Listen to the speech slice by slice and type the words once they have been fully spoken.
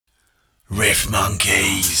Riff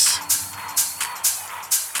Monkeys.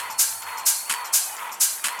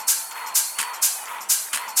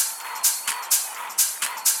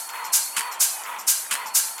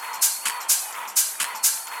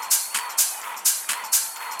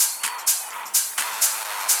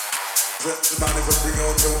 Gentlemen, if I bring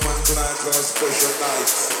out your man tonight for a special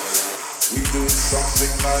night, we doing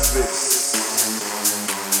something like this.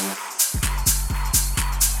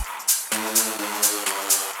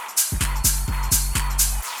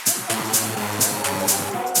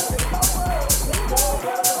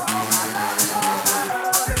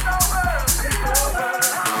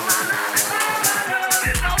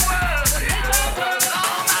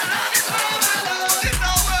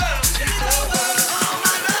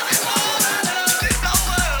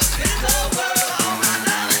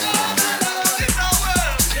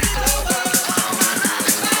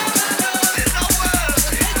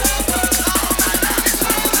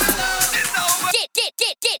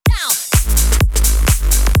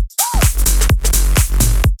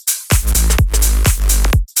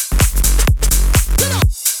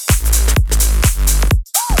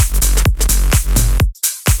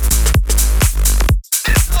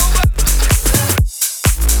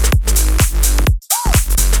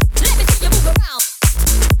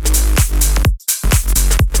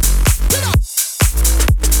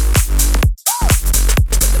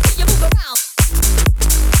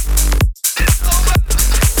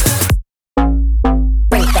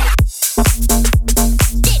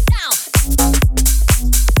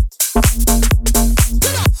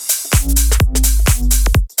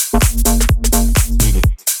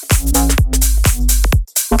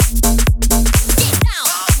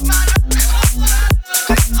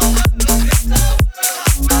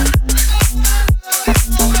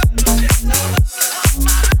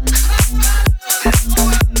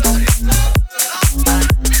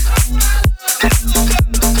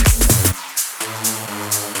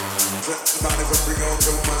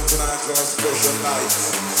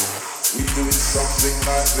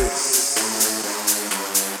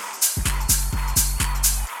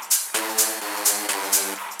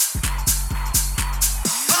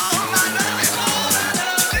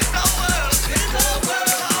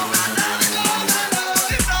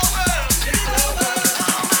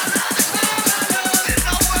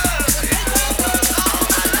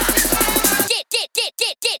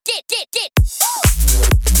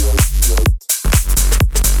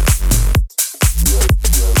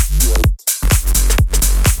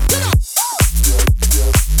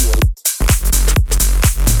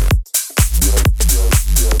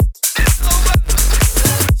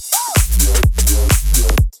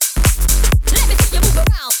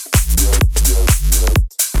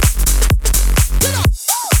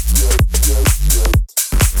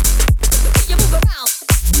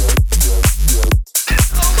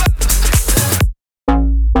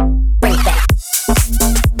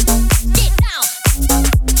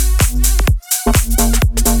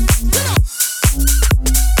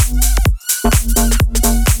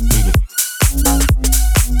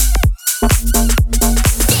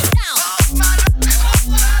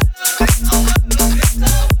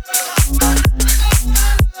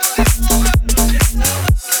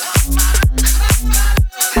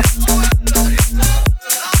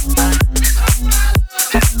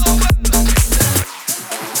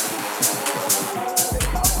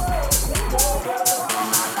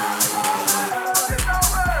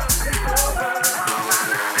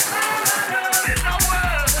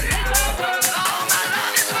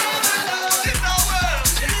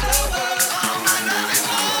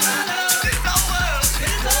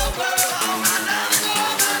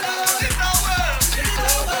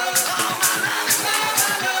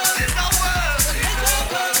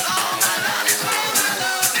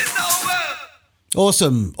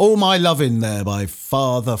 Awesome. All My Lovin' there by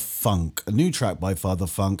Father Funk. A new track by Father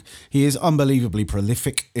Funk. He is unbelievably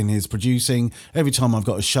prolific in his producing. Every time I've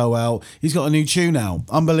got a show out, he's got a new tune out.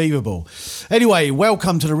 Unbelievable. Anyway,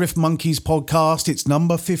 welcome to the Riff Monkeys podcast. It's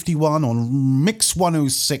number 51 on Mix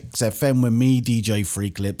 106 FM with me, DJ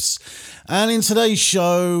Free Clips. And in today's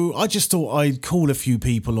show, I just thought I'd call a few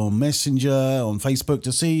people on Messenger, on Facebook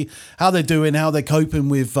to see how they're doing, how they're coping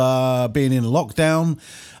with being in lockdown.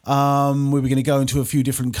 We were going to go into a few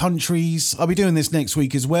different countries. I'll be doing this next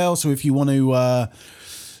week as well. So if you want to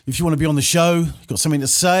be on the show, got something to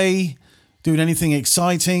say, doing anything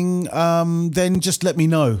exciting, then just let me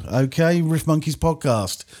know. Okay, Riff Monkeys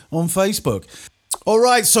podcast on Facebook. All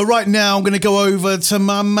right. So right now I'm going to go over to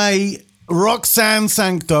my mate Roxanne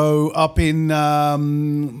Sancto up in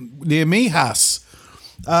near Mijas.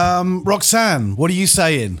 Roxanne, what are you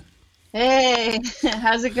saying? Hey,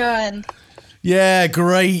 how's it going? Yeah,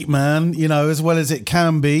 great, man. You know, as well as it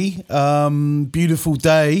can be. Beautiful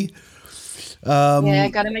day. Yeah, I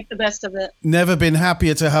gotta make the best of it. Never been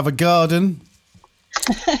happier to have a garden.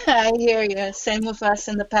 I hear you. Same with us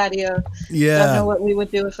in the patio. Don't Yeah, know what we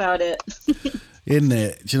would do without it. isn't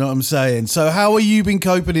it? Do you know what I'm saying? So, how are you been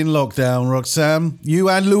coping in lockdown, Roxanne? You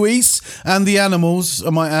and Luis and the animals, I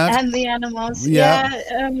might add. And the animals. Yeah,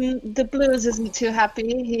 Yeah, the blues isn't too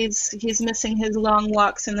happy. He's missing his long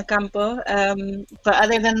walks in the campo. But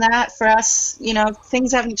other than that, for us,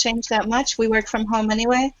 things haven't changed that much. We work from home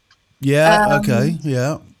anyway. yeah, Um, okay,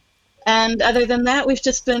 yeah. and other than that, we've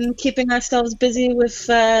just been keeping ourselves busy with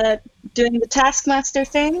doing the Taskmaster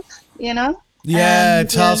thing, you know? Yeah, And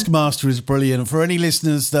Taskmaster is brilliant. For any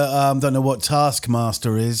listeners that don't know what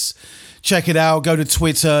Taskmaster is, check it out. Go to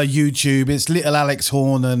Twitter, YouTube. It's Little Alex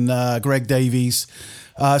Horn and Greg Davies.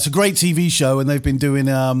 It's a great TV show, and they've been doing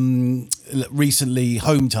recently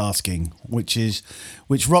home tasking, which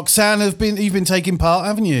Roxanne you've been taking part,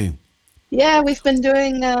 haven't you? yeah, we've been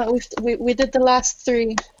doing, we did the last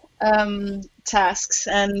three tasks,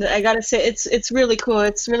 and I gotta say, it's really cool.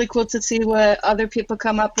 It's really cool to see what other people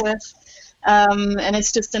come up with. And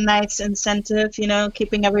it's just a nice incentive,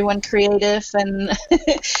 keeping everyone creative and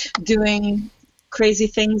doing crazy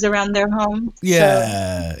things around their home. So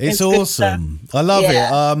Yeah, it's it's good stuff. awesome. I love it.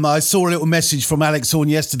 Yeah. I saw a little message from Alex Horn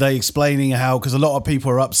yesterday explaining how, because a lot of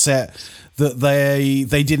people are upset that they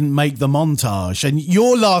didn't make the montage, and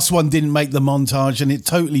your last one didn't make the montage, and it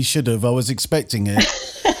totally should have. I was expecting it.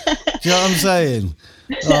 Do you know what I'm saying?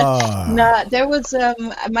 Ah, No, there was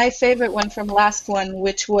my favorite one from last one,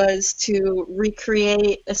 which was to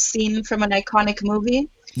recreate a scene from an iconic movie.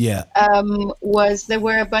 yeah. Was there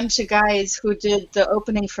were a bunch of guys who did the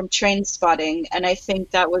opening from Train Spotting, and I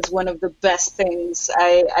think that was one of the best things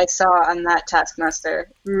I saw on that Taskmaster.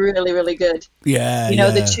 Really, really good. Yeah, The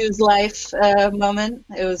yeah. choose life moment.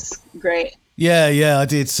 It was great. Yeah, I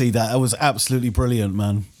did see that. It was absolutely brilliant,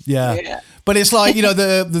 man. Yeah. Yeah. But it's like,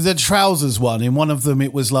 the trousers one. In one of them,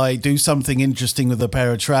 it was like, do something interesting with a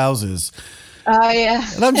pair of trousers. Oh yeah.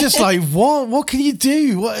 And I'm just like, what? What can you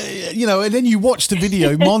do? And then you watch the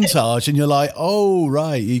video montage and you're like, oh,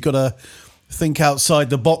 right, you got to think outside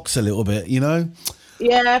the box a little bit,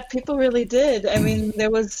 Yeah, people really did. I mean,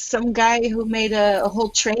 there was some guy who made a whole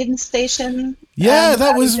train station. Yeah, that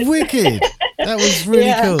out of was it. wicked. That was really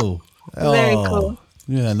Yeah. cool. Very Oh, cool.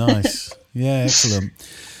 yeah, nice. Yeah, excellent.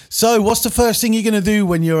 So what's the first thing you're going to do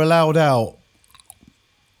when you're allowed out?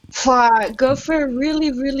 Go for a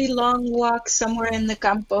really, really long walk somewhere in the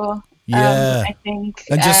campo. Yeah. I think.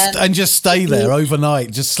 And just stay there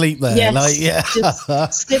overnight. Just sleep there. Yes, Like, yeah.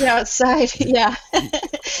 just sit outside. Yeah,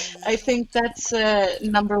 I think that's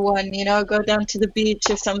number one. Go down to the beach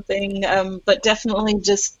or something. But definitely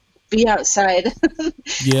just be outside.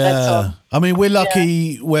 That's all. Yeah. I mean, we're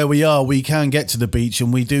lucky where we are. We can get to the beach,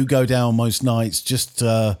 and we do go down most nights just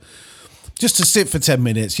to sit for 10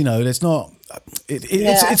 minutes. There's not.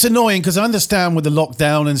 It's annoying because I understand with the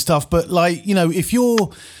lockdown and stuff, but like, if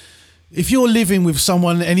you're living with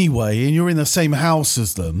someone anyway and you're in the same house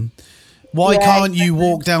as them, why Yeah, can't you exactly.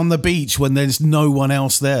 walk down the beach when there's no one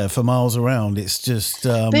else there for miles around? It's just,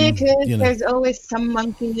 Because there's always some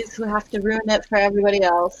monkeys who have to ruin it for everybody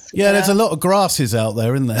else. yeah, there's a lot of grasses out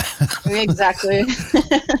there, isn't there? Exactly.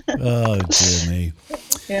 Oh, dear me.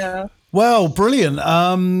 Yeah. Well, brilliant.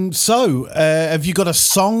 So, have you got a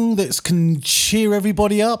song that can cheer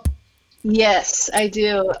everybody up? Yes, I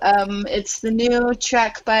do. It's the new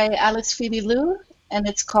track by Alice Phoebe Lou, and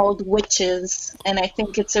it's called Witches. And I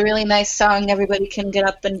think it's a really nice song everybody can get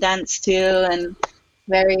up and dance to, and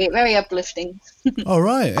very, very uplifting. All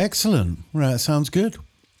right, excellent. Right, sounds good.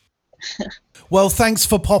 Well, thanks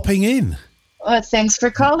for popping in. Well, thanks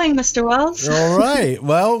for calling, Mr. Wells. All right.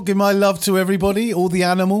 Well, give my love to everybody, all the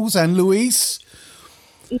animals, and Luis.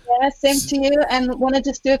 Yeah, same to you. And want to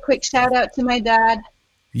just do a quick shout out to my dad.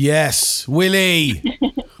 Yes, Willie,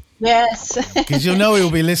 Yes, because you'll know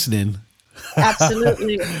he'll be listening.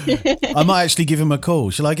 absolutely. I might actually give him a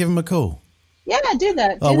call. Shall I give him a call? Yeah, do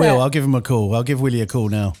that. I Do will. that. I'll give him a call. I'll give Willie a call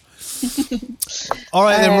now. All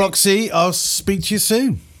right, then, right. Roxy. I'll speak to you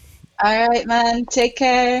soon. All right, man. Take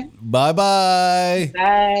care. Bye-bye.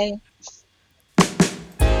 Bye.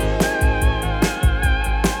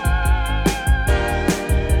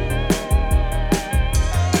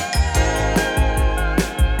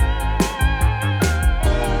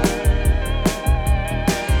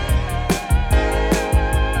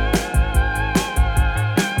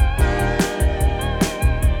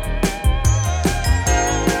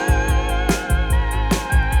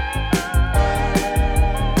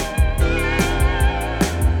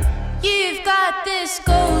 You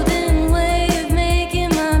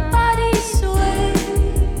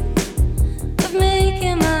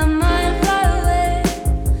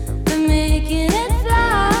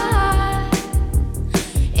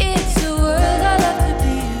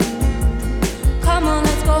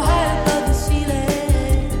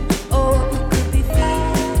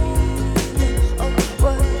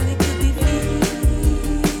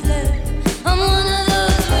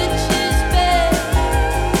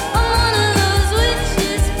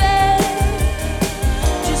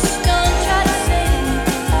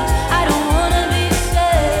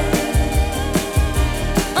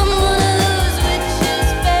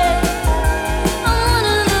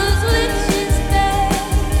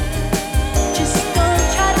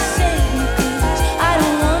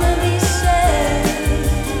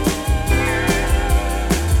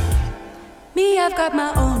got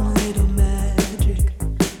my own little magic,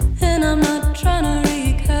 and I'm not trying to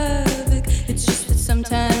wreak havoc. It's just that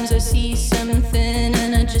sometimes I see something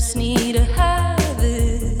and I just need to have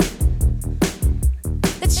it.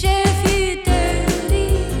 Let's share a few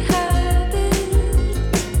dirty habits.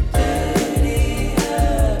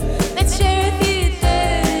 Let's share a few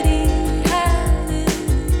dirty habits.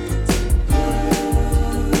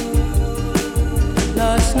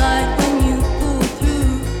 Last night when you pulled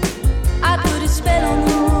through, I put a spell on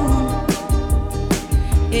the moon.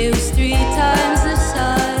 It was 3 times the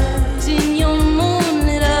size in your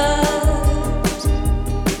moonlit eyes,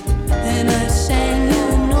 and I sang you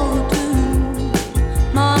an old tune.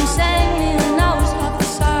 Mom sang me when I was half the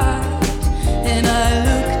size, and I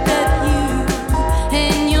looked at you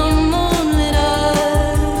in your moonlit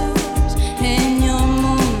eyes, in your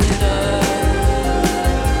moonlit eyes,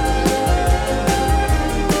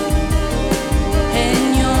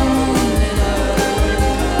 in your moonlit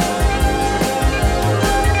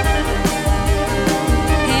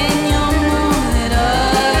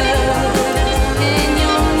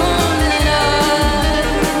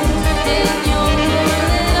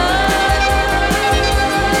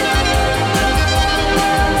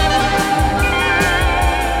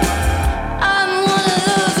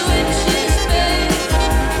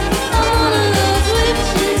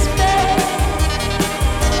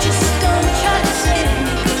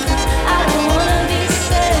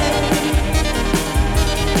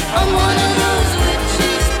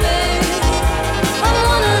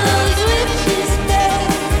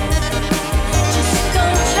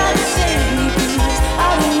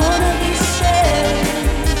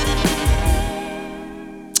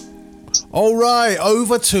All right,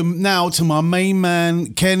 over to now to my main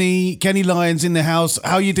man, Kenny Lyons in the house.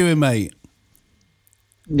 How you doing, mate?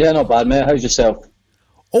 Yeah, not bad, mate. How's yourself?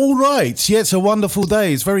 All right. Yeah, it's a wonderful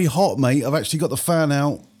day. It's very hot, mate. I've actually got the fan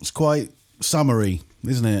out. It's quite summery,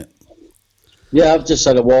 isn't it? Yeah, I've just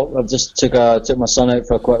had a walk. I've just took my son out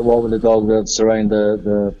for a quick walk with the dog that's around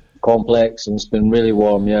the complex, and it's been really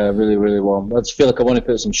warm. Yeah, really, really warm. I just feel like I want to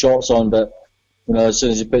put some shorts on, but you know, as soon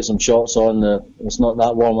as you put some shorts on, it's not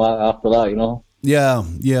that warm after that, you know. Yeah,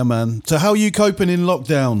 man. So how are you coping in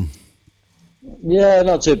lockdown? Yeah,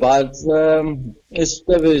 not too bad.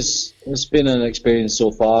 It's been an experience so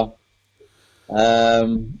far.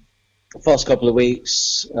 First couple of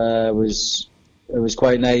weeks was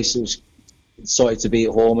quite nice. It was sorted to be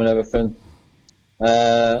at home and everything.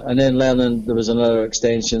 And then learning there was another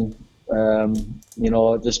extension. You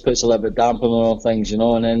know, it just puts a little bit dampener on things, you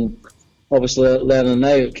know. And then obviously learning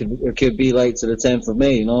now it could be like to the 10th of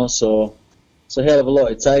May, you know. So it's a hell of a lot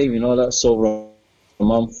of time, you know. That's over a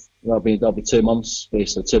month. That'll be 2 months,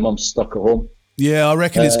 basically 2 months stuck at home. Yeah, I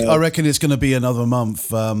reckon it's going to be another month.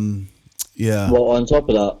 Yeah. Well, on top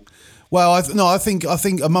of that. Well, I think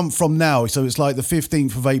a month from now. So it's like the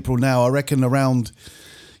 15th of April now. I reckon around,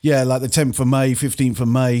 like the 10th of May, 15th of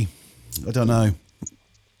May. I don't know.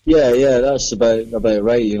 Yeah, that's about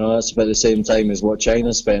right. You know, that's about the same time as what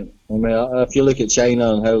China spent. I mean, if you look at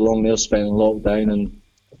China and how long they've spent in lockdown, and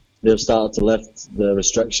they've started to lift the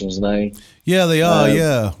restrictions now. Yeah, they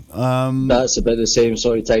are. That's about the same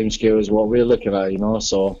sort of time scale as what we're looking at. You know,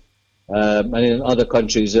 so and in other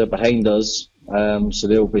countries they're behind us, so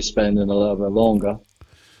they'll be spending a little bit longer.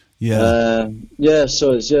 Yeah.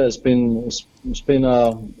 So it's been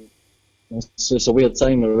a weird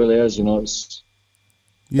time. It really is. You know, it's.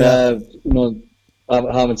 You know,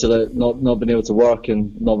 having to not being able to work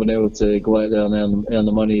and not being able to go out there and earn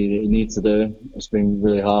the money that you need to do. It's been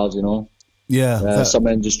really hard, you know. Yeah. Some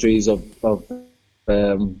industries have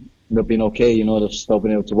they've been okay, you know. They've still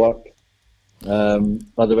been able to work.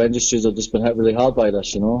 Other industries have just been hit really hard by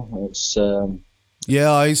this, you know. It's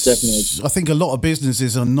definitely. I think a lot of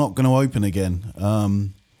businesses are not going to open again.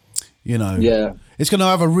 You know. Yeah. It's going to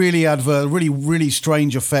have a really really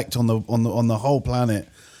strange effect on the whole planet.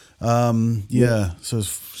 So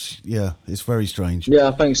it's very strange. Yeah,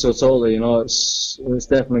 I think so totally. You know, it's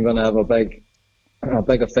definitely going to have a big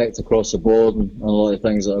effect across the board and a lot of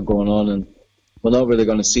things that are going on, and we're not really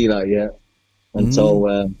going to see that yet until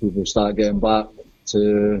people start getting back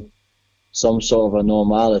to some sort of a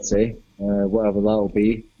normality, whatever that will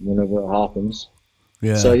be, whenever it happens.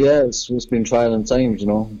 Yeah. So it's been trying times, you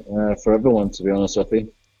know, for everyone, to be honest with you.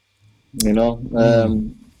 You know,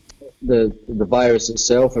 the virus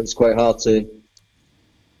itself, it's quite hard to,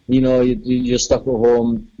 you know, you're stuck at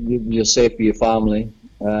home, you're safe with your family.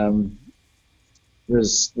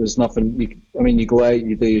 There's nothing. You go out,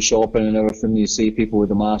 you do your shopping and everything. You see people with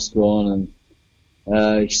the mask on,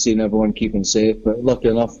 and you've seen everyone keeping safe. But lucky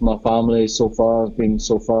enough, my family so far has been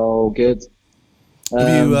all good.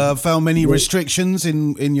 Have you found many restrictions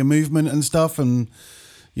in your movement and stuff, and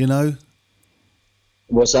you know?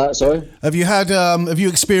 What's that? Sorry. Have you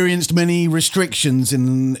experienced many restrictions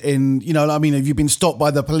in you know? I mean, have you been stopped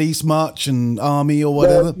by the police much and army or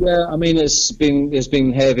whatever? Yeah. I mean, it's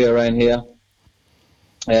been heavy around here.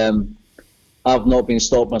 I've not been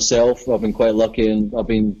stopped myself. I've been quite lucky, and I've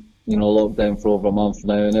been locked down for over a month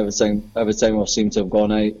now. And every time I've seemed to have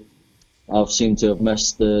gone out, I've seemed to have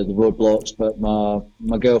missed the roadblocks. But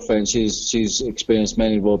my girlfriend, she's experienced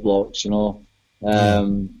many roadblocks.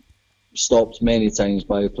 Stopped many times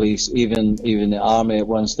by the police. Even the army at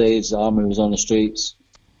one stage. The army was on the streets.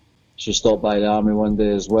 She was stopped by the army one day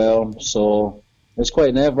as well. So it's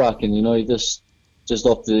quite nerve-wracking. You just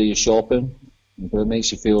off to do your shopping, but it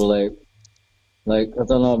makes you feel like I don't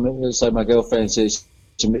know. It's like my girlfriend says.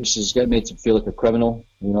 She's getting me to feel like a criminal,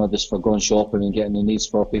 just for going shopping and getting the needs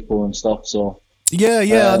for people and stuff. So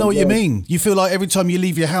yeah, I know what you mean. You feel like every time you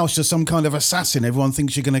leave your house, you're some kind of assassin. Everyone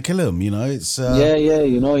thinks you're going to kill them. It's it's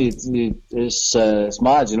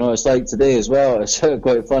mad. It's like today as well. It's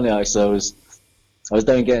quite funny actually. I was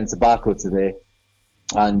down getting tobacco today,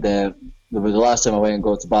 and the last time I went and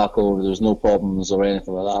got tobacco, there was no problems or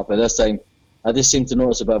anything like that. But this time, I just seemed to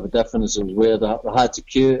notice a bit of a difference. It was weird. I had to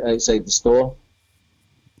queue outside the store.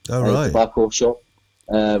 Oh, right. Tobacco shop.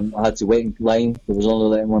 I had to wait in line. There was only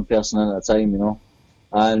letting one person in at a time,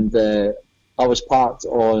 And I was parked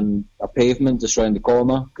on a pavement just round the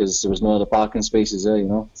corner because there was no other parking spaces there,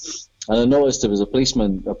 And I noticed there was a police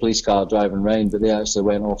car driving round, but they actually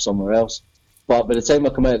went off somewhere else. But by the time I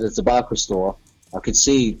come out of the tobacco store, I could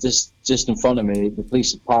see just in front of me, the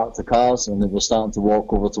police had parked the cars and they were starting to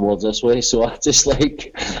walk over towards this way. So I just ran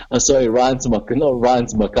to my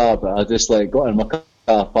car, but I just got in my car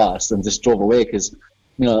fast and just drove away because,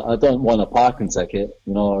 I don't want a parking ticket,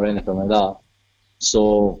 or anything like that.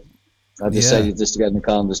 So I decided just to get in the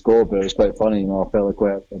car and just go, but it was quite funny, I felt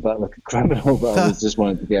a bit like a criminal, but I just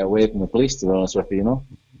wanted to get away from the police, to be honest with you,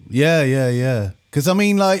 Yeah. Because, I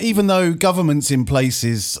mean, even though government's in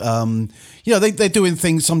places, they're doing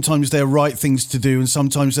things, sometimes they're right things to do and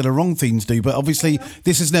sometimes they're the wrong things to do. But obviously,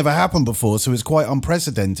 this has never happened before, so it's quite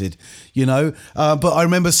unprecedented, But I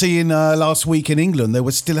remember seeing last week in England, they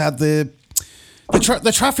still had the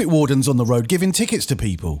traffic wardens on the road giving tickets to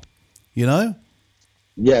people, Yeah.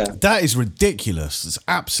 That is ridiculous. It's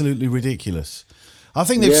absolutely ridiculous. I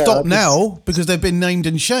think they've stopped now because they've been named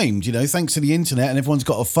and shamed, thanks to the internet and everyone's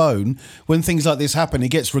got a phone. When things like this happen, it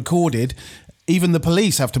gets recorded. Even the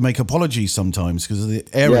police have to make apologies sometimes because of the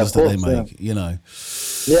errors that they make, Yeah,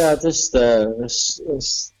 it's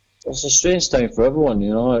a strange time for everyone,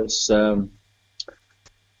 It's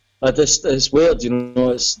it's weird,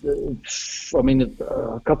 a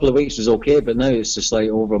couple of weeks was okay, but now it's just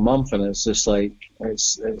over a month, and it's just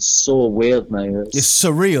it's so weird now. It's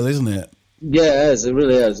surreal, isn't it? Yeah, it is. It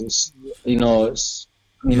really is. It's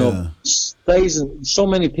thousands, so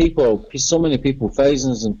many people,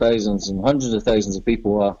 thousands and thousands and hundreds of thousands of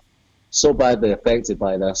people are so badly affected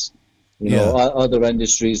by this. Other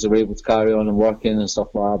industries are able to carry on and working and stuff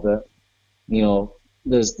like that, but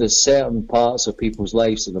there's certain parts of people's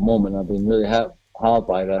lives at the moment have been really hit hard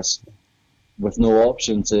by this, with no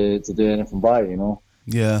option to do anything by it.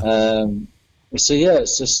 Yeah. So yeah,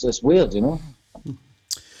 it's weird,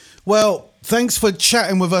 Well, thanks for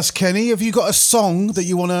chatting with us, Kenny. Have you got a song that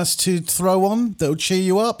you want us to throw on that will cheer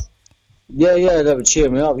you up? Yeah, that would cheer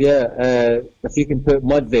me up, yeah. If you can put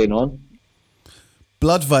Mudvayne on.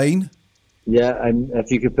 Bloodvein? Yeah, and if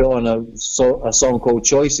you could put on a song called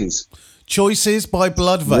Choices. Choices by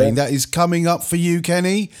Bloodvein. Yeah. That is coming up for you,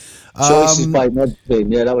 Kenny. Choices by Mudvayne.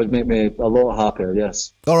 Yeah, that would make me a lot happier,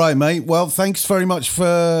 yes. All right, mate. Well, thanks very much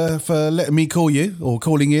for letting me call you or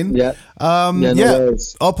calling in. Yeah. No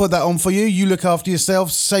worries. I'll put that on for you. You look after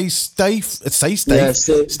yourself. Stay safe. Stay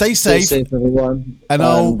safe. Stay safe, everyone. And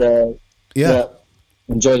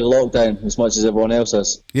enjoy the lockdown as much as everyone else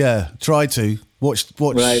has. Yeah, try to. Watch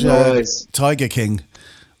right, Tiger King.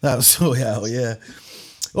 That'll sort it out, yeah.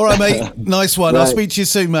 All right, mate. Nice one. Right. I'll speak to you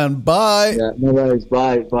soon, man. Bye. Yeah, no worries.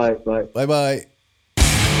 Bye. Bye. But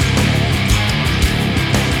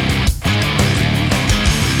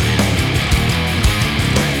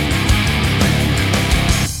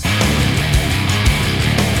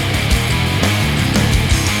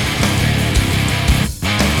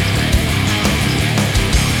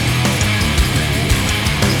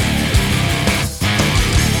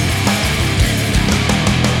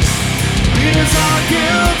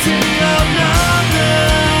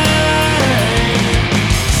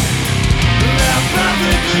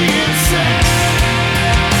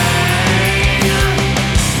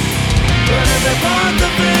if they want the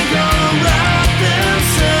finger around them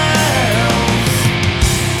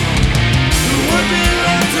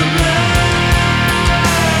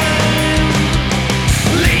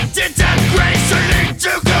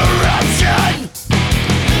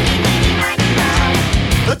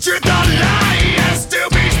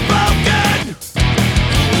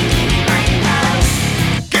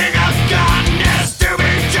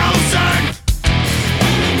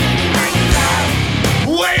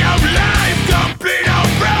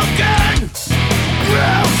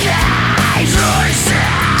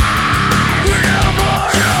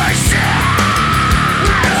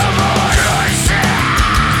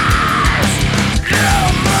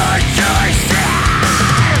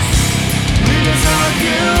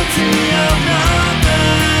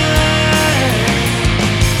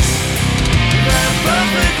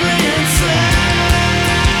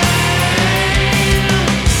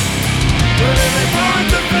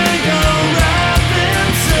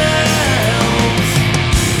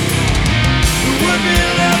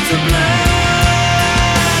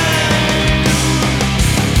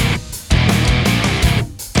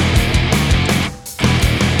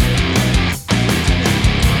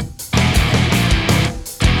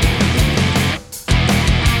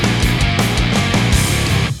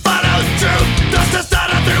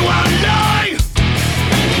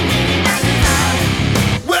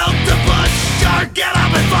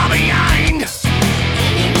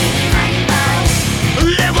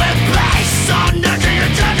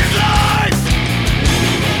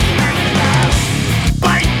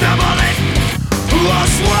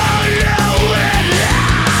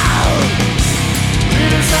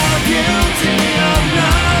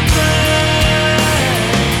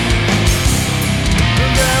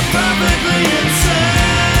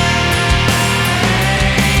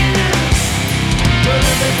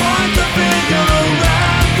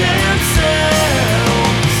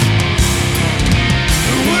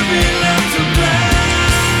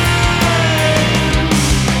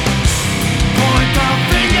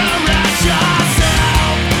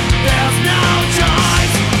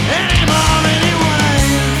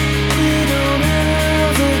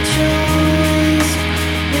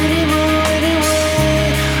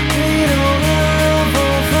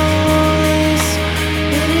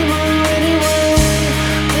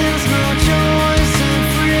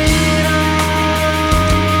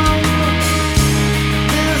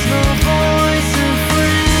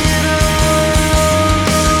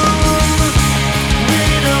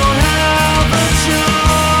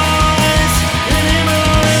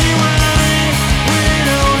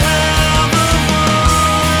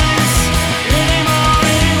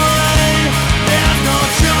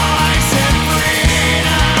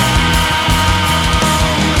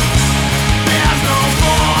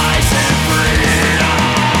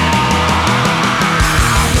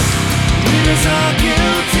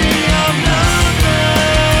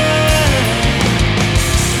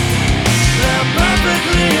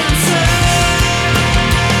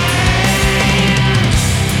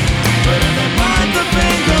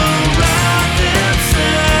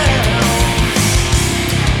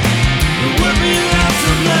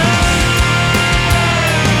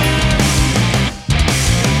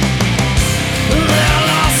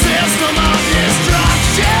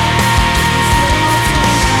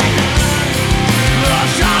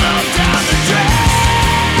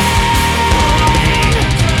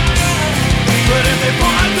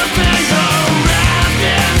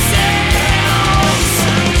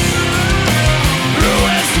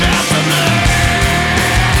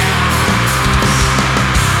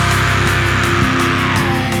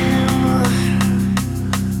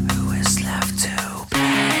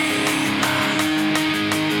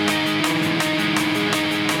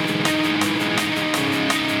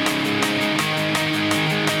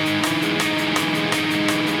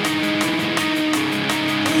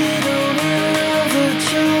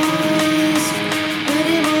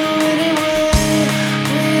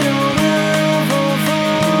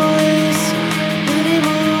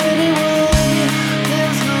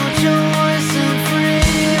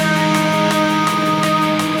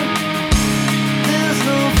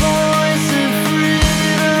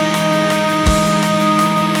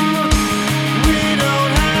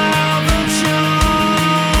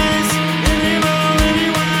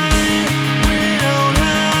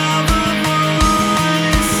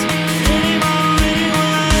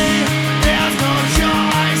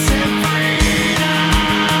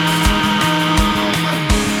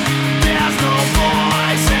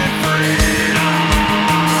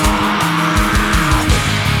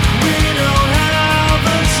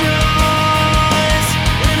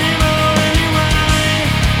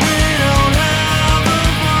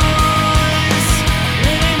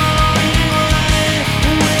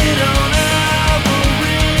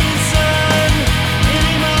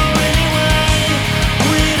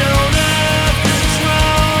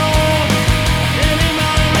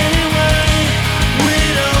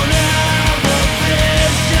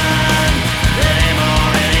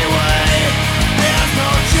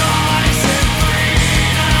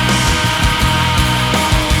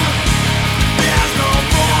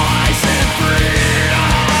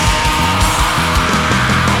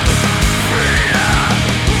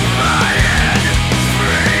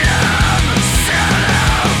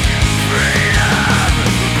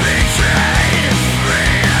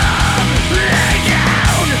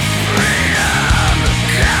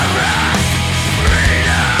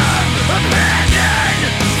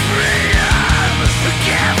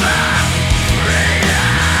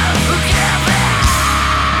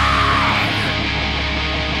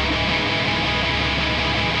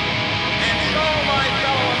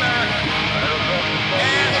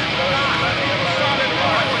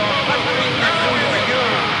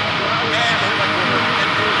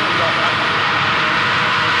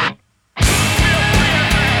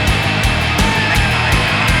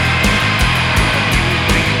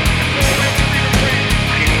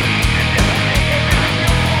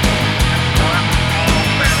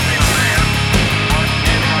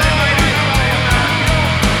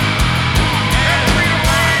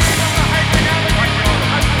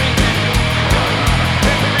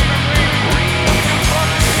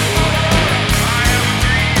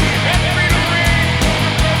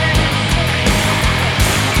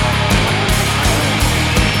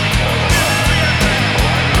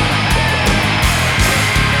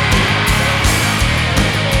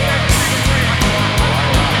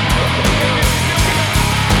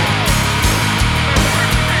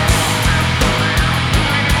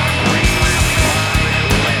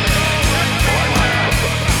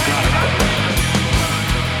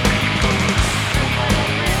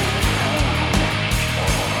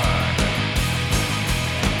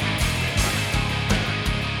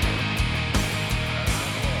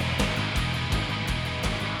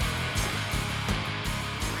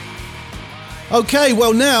Okay,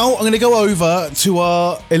 well now I'm going to go over to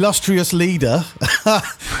our illustrious leader,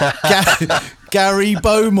 Gary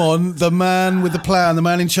Beaumont, the man with the plan, the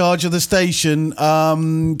man in charge of the station.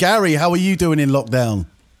 Gary, how are you doing in lockdown?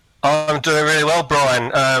 I'm doing really well,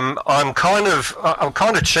 Brian. I'm kind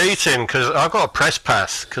of cheating because I've got a press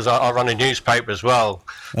pass because I run a newspaper as well.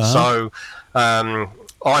 So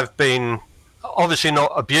I've been obviously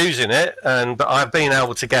not abusing it, but I've been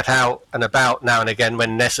able to get out and about now and again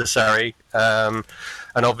when necessary.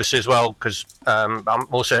 And obviously as well because I'm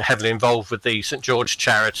also heavily involved with the St George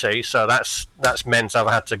charity, so that's meant I've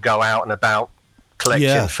had to go out and about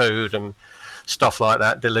collecting food and stuff like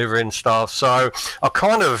that, delivering stuff. So I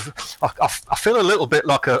feel a little bit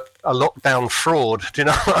like a lockdown fraud. Do you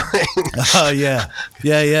know what I mean? Oh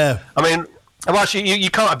yeah. I mean, well, actually,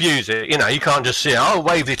 you can't abuse it. You know, you can't just say, "Oh,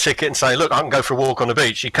 wave the ticket and say, look, I can go for a walk on the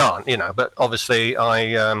beach." You can't, you know. But obviously,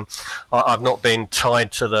 I've not been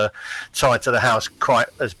tied to the house quite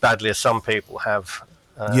as badly as some people have.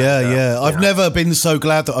 I've never been so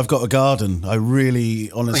glad that I've got a garden. I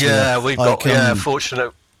really, honestly, we've got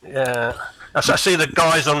fortunate. Yeah. I see the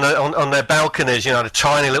guys on their balconies, you know, the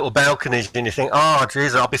tiny little balconies, and you think, oh,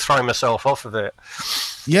 geez, I'll be throwing myself off of it.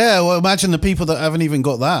 Yeah, well, imagine the people that haven't even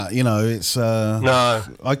got that. You know, it's no,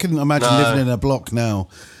 I couldn't imagine living in a block now.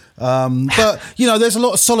 But you know, there's a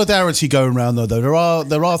lot of solidarity going around though. There are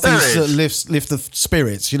things that lift the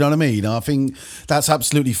spirits. You know what I mean? I think that's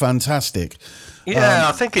absolutely fantastic. Yeah,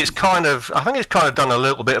 I think it's kind of done a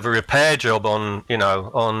little bit of a repair job on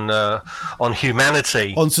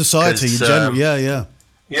humanity, on society in general. Yeah.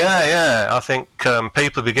 I think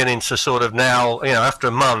people are beginning to sort of now, you know, after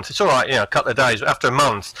a month, it's all right, you know, a couple of days, but after a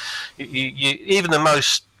month, you even the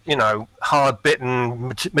most, you know,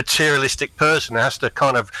 hard-bitten, materialistic person has to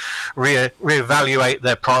kind of reevaluate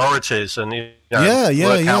their priorities and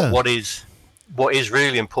work out what is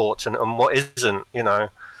really important and what isn't, you know.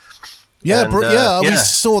 Yeah, we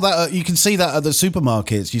saw that. You can see that at the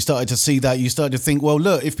supermarkets. You started to see that. You started to think, well,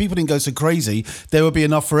 look, if people didn't go so crazy, there would be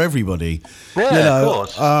enough for everybody. Yeah, of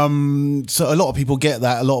course. So a lot of people get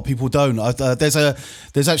that. A lot of people don't.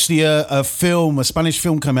 There's actually a Spanish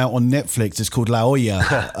film come out on Netflix. It's called La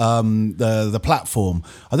Olla, the platform.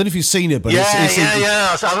 I don't know if you've seen it, but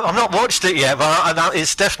it's I've not watched it yet, but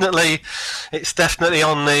it's definitely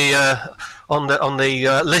on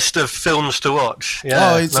the list of films to watch.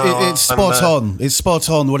 Yeah. Oh, it's spot on. It's spot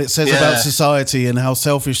on what it says about society and how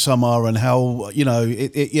selfish some are and how, you know,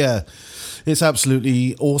 it's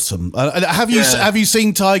absolutely awesome. Have you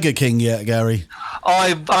seen Tiger King yet, Gary?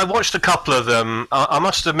 I watched a couple of them. I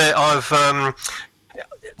must admit,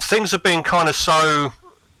 things have been kind of so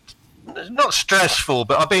not stressful,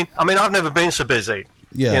 but I've never been so busy.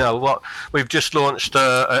 Yeah. You know, we've just launched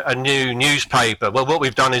a new newspaper. Well, what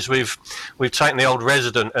we've done is we've taken the old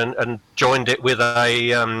Resident and joined it with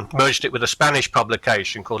merged it with a Spanish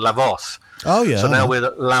publication called La Voz. Oh yeah. So now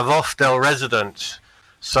we're La Voz del Resident.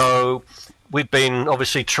 So we've been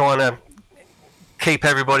obviously trying to keep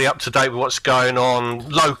everybody up to date with what's going on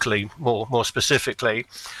locally, more specifically,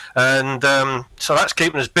 and so that's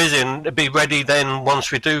keeping us busy and be ready then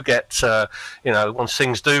once we do get once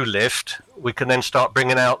things do lift, we can then start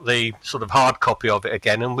bringing out the sort of hard copy of it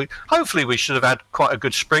again, and we should have had quite a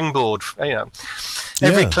good springboard.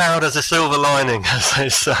 Every cloud has a silver lining, as they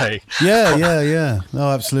say. Yeah. No,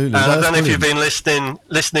 absolutely. I don't know if you've been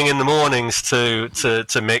listening in the mornings to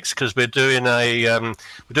Mix, because we're doing a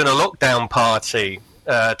lockdown party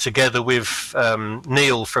together with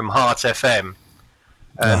Neil from Heart FM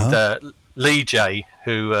and Lee J,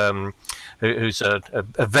 who's a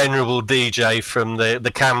venerable DJ from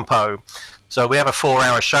the Campo. So we have a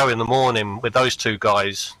 4-hour show in the morning with those two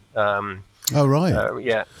guys. Oh right.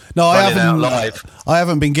 No, I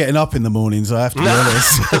haven't been getting up in the mornings, I have to be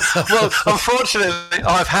honest. Well, unfortunately,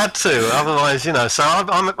 I've had to. Otherwise, you know, so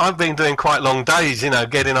I've been doing quite long days. You know,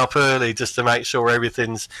 getting up early just to make sure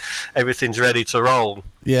everything's ready to roll.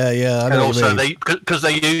 Yeah. And also, because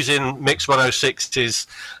they're using Mix 106's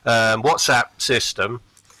WhatsApp system.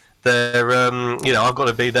 They're, I've got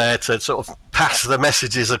to be there to sort of pass the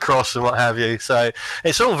messages across and what have you. So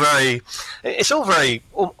it's all very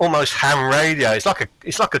almost ham radio. It's like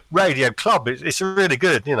a radio club. It's really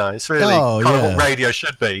good. You know, it's really kind of what radio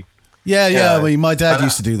should be. Yeah. I mean, my dad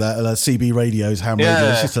used to do that. CB radios, ham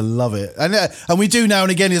radios. I used to love it. And we do now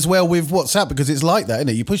and again as well with WhatsApp, because it's like that, isn't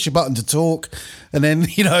it? You push your button to talk, and then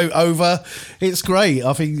over. It's great.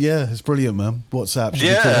 I think it's brilliant, man. WhatsApp.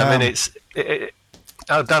 I mean,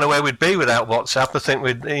 I don't know where we'd be without WhatsApp. I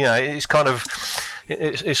think it's kind of,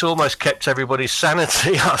 it's almost kept everybody's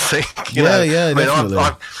sanity. I think.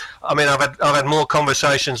 Definitely. I mean, I've had more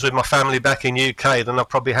conversations with my family back in UK than I've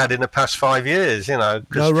probably had in the past 5 years. You know.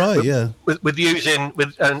 Oh right, yeah. With using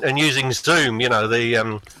Zoom, you know,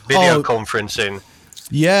 the video conferencing.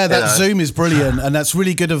 Yeah, that Zoom is brilliant, and that's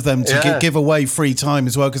really good of them to give away free time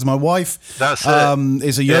as well. Because my wife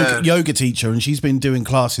is a yoga teacher, and she's been doing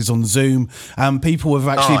classes on Zoom, and people have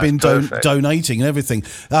actually been donating and everything.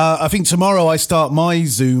 I think tomorrow I start my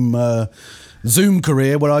Zoom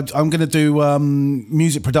career where I'm going to do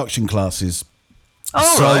music production classes.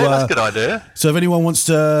 Oh, so, right, that's a good idea. So if anyone wants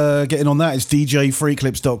to get in on that, it's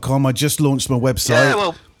djfreeclips.com. I just launched my website. Yeah,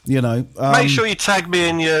 well, you know, make sure you tag me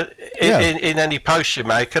in in any post you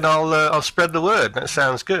make, and I'll spread the word. That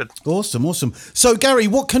sounds good. Awesome. So Gary,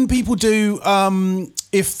 what can people do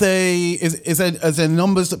if they is there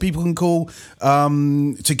numbers that people can call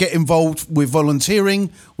to get involved with volunteering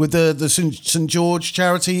with the St. George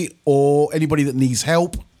charity, or anybody that needs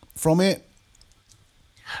help from it?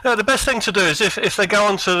 The best thing to do is if they go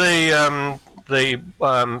onto the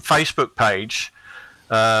Facebook page.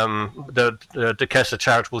 The Duquesa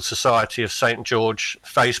Charitable Society of St. George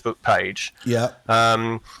Facebook page. Yeah.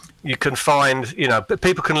 You can find, you know,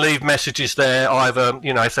 people can leave messages there, either,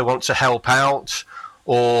 you know, if they want to help out,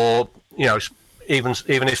 or, you know, even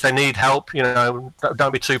if they need help, you know,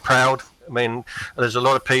 don't be too proud. I mean, there's a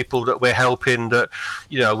lot of people that we're helping that,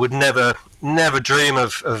 you know, would never dream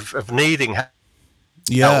of needing help.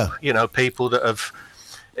 Yeah. You know, people that have,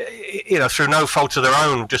 you know, through no fault of their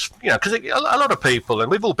own, just, you know, because a lot of people, and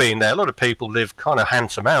we've all been there, a lot of people live kind of hand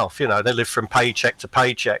to mouth, you know, they live from paycheck to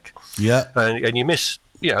paycheck. Yeah. And you miss,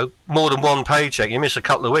 you know, more than one paycheck, you miss a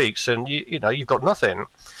couple of weeks, and you know, you've got nothing.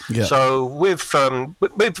 Yeah. So we've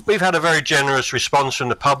had a very generous response from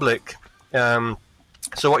the public. So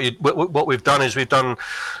what we've done is we've done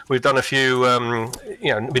a few,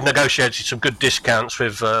 you know, we've negotiated some good discounts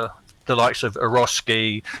with the likes of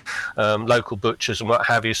Eroski, local butchers and what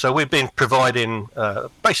have you. So we've been providing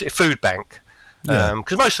basically a food bank,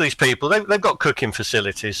 because most of these people, they've got cooking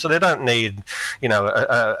facilities, so they don't need, you know,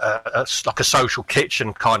 like a social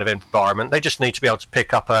kitchen kind of environment. They just need to be able to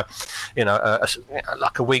pick up like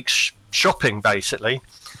a week's shopping basically,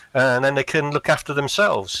 and then they can look after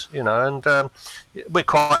themselves, you know. And we're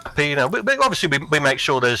quite happy, you know. We make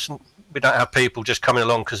sure we don't have people just coming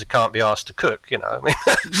along because they can't be asked to cook, you know. I mean,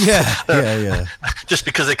 yeah. Just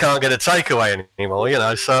because they can't get a takeaway anymore, you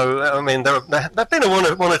know. So I mean, there've been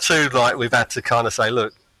one or two, like, we've had to kind of say,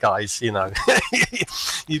 look, guys, you know,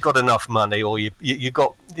 you've got enough money, or you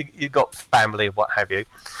got family, what have you.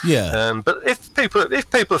 Yeah. But if people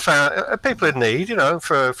have found people in need, you know,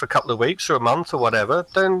 for a couple of weeks or a month or whatever,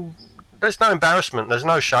 then there's no embarrassment, there's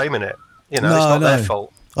no shame in it. You know, it's not their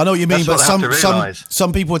fault. I know what you mean, but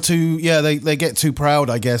some people are too, they get too proud,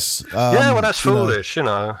 I guess. Yeah, well, that's foolish, you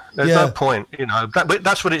know. There's no point, you know.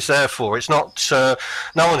 That's what it's there for. It's not. No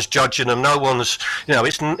one's judging them. No one's, you know.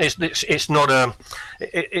 It's not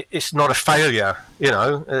a failure, you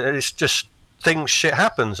know. It's just shit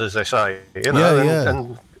happens, as they say, you know.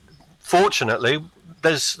 And fortunately,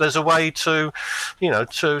 there's a way to, you know,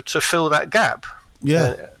 to fill that gap.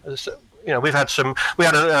 Yeah. You know, we had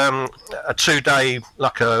a 2-day,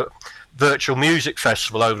 like, a virtual music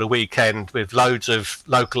festival over the weekend with loads of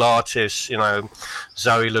local artists, you know,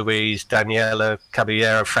 Zoe Louise, Daniela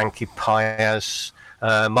Caballero, Frankie Paez,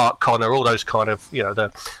 Mark Connor, all those kind of, you know,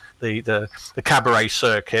 the cabaret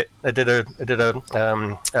circuit. They did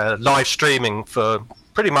a live streaming for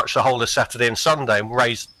pretty much the whole of Saturday and Sunday, and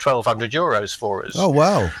raised €1,200 for us. Oh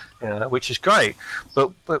wow. Yeah, which is great,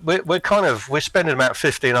 but we're spending about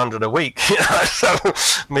 $1,500 a week, you know. So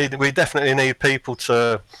we definitely need people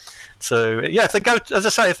to if they go, as I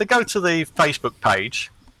say, if they go to the Facebook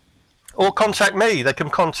page, or contact me, they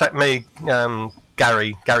can contact me,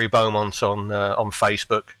 Gary Beaumont on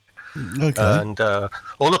Facebook, and or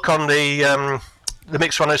look on the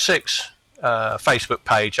Mix 106 Facebook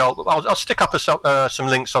page. I'll stick up some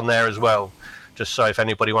links on there as well, just so if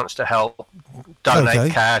anybody wants to help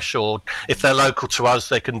donate cash, or if they're local to us,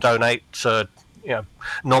 they can donate you know,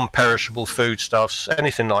 non-perishable foodstuffs,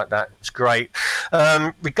 anything like that. It's great.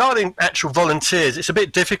 Regarding actual volunteers, it's a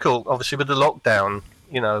bit difficult, obviously, with the lockdown.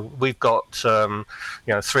 You know, we've got you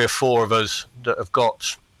know, 3 or 4 of us that have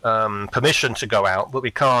got permission to go out, but we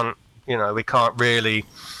can't really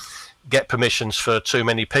get permissions for too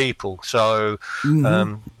many people. So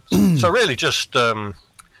so really just you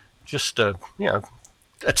know,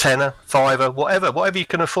 a tenner, $5, whatever you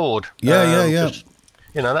can afford. Just,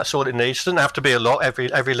 you know, that's all it needs. It doesn't have to be a lot.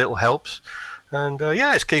 Every little helps, and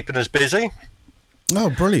it's keeping us busy. Oh,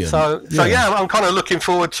 brilliant. So yeah, I'm kind of looking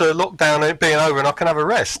forward to lockdown being over and I can have a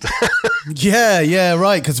rest. Yeah,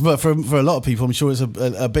 right. Because for a lot of people, I'm sure it's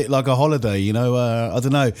a bit like a holiday. I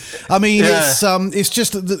don't know. I mean, it's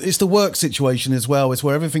just it's the work situation as well. It's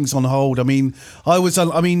where everything's on hold. I mean, I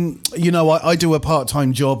do a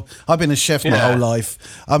part-time job. I've been a chef my whole life.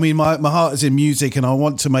 I mean, my heart is in music, and I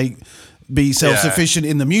want to be self-sufficient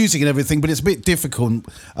in the music and everything, but it's a bit difficult.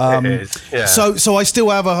 It is, yeah. So I still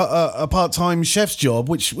have a part-time chef's job,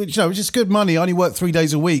 which is good money. I only work 3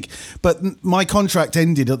 days a week, but my contract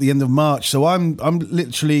ended at the end of March, so I'm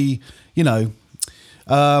literally,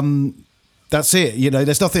 that's it.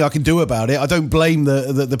 There's nothing I can do about it. I don't blame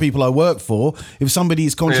the people I work for. If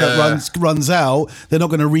somebody's contract runs out, they're not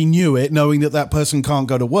going to renew it, knowing that person can't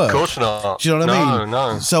go to work. Of course not. Do you know what I mean?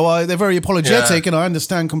 No. So they're very apologetic, and I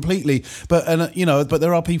understand completely. But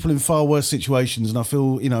there are people in far worse situations, and I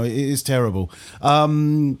feel it is terrible.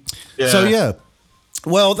 So yeah.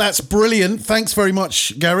 Well, that's brilliant. Thanks very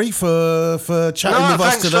much, Gary, for chatting with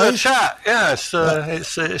us today. Thanks for the chat. Yeah,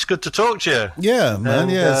 it's good to talk to you. Yeah, man.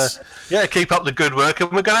 Yes. Keep up the good work,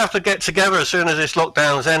 and we're going to have to get together as soon as this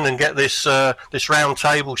lockdown's end and get this round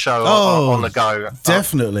table show on the go.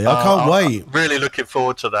 Definitely, I can't wait. I'm really looking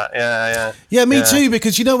forward to that. Yeah, me too.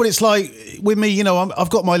 Because you know what it's like with me. I've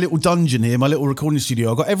got my little dungeon here, my little recording studio.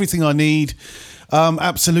 I've got everything I need.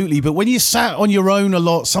 Absolutely, but when you're sat on your own a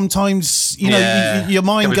lot, sometimes your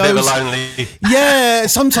mind goes. A bit lonely. Yeah,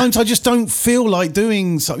 sometimes I just don't feel like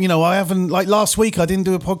doing something. I haven't, like last week. I didn't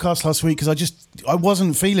do a podcast last week because I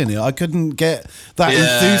wasn't feeling it. I couldn't get that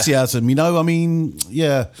enthusiasm. I mean,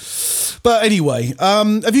 yeah. But anyway,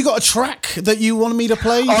 have you got a track that you wanted me to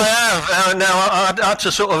play? I have. Now I had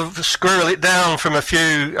to sort of squirrel it down from a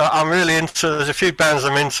few. I'm really into. There's a few bands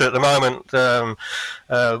I'm into at the moment.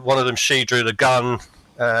 One of them, She Drew the Gun,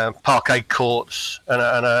 Parquet Courts, and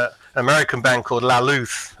an American band called La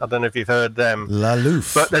Luth. I don't know if you've heard them. La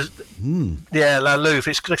Luth. But there's, La Luth.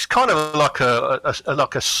 It's kind of like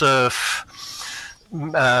a surf,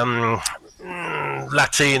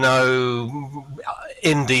 Latino,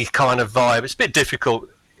 indie kind of vibe. It's a bit difficult.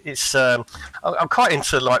 It's I'm quite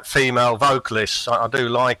into like female vocalists. I do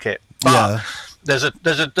like it. But there's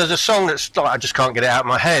a song that's like I just can't get it out of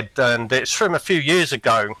my head, and it's from a few years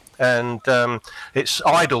ago, and it's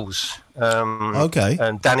Idols. And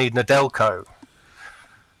Danny Nedelko.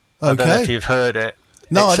 I don't know if you've heard it.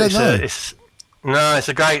 No, I don't know. It's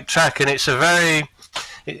a great track, and it's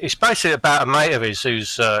basically about a mate of his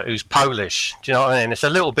who's Polish. Do you know what I mean? It's a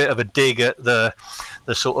little bit of a dig at the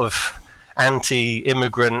sort of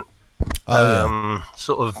anti-immigrant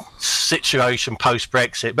sort of situation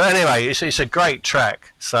post-Brexit. But anyway, it's a great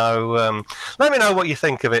track. So let me know what you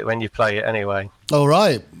think of it when you play it anyway. All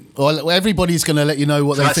right. Well, everybody's going to let you know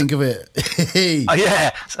what they think of it.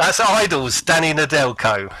 That's Idols, Danny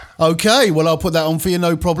Nedelko. Okay, well, I'll put that on for you,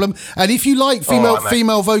 no problem. And if you like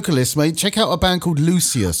female vocalists, mate, check out a band called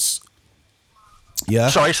Lucius. Yeah.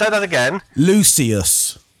 Sorry, say that again.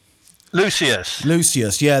 Lucius.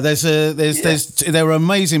 Yeah. They're an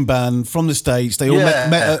amazing band from the States. They all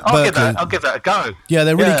met at Berkeley. I'll give that a go. Yeah,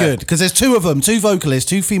 they're really good because there's two of them, two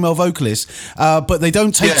female vocalists, but they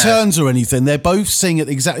don't take turns or anything. They both sing at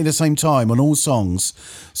exactly the same time on all songs,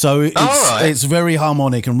 so it's very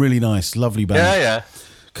harmonic and really nice, lovely band. Yeah.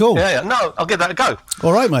 Cool. Yeah. No, I'll give that a go.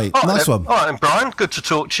 All right, mate. Nice one. All right, then, Brian. Good to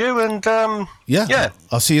talk to you. And I'll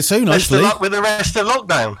see you soon. Best hopefully. of luck with the rest of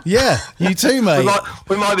lockdown. Yeah, you too, mate.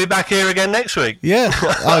 we might be back here again next week. Yeah,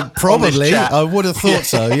 probably. I would have thought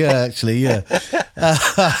so. Yeah, actually, yeah.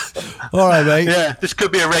 All right, mate. Yeah, this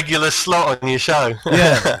could be a regular slot on your show.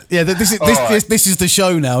 Yeah. This is the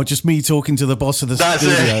show now. Just me talking to the boss of the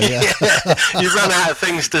studio. Yeah. You run out of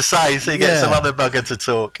things to say, so you get some other bugger to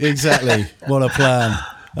talk. Exactly. What a plan.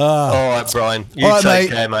 All right, Brian. You take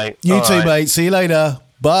care, mate. You too, mate. See you later.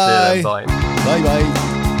 Bye. See you then, bye. Bye.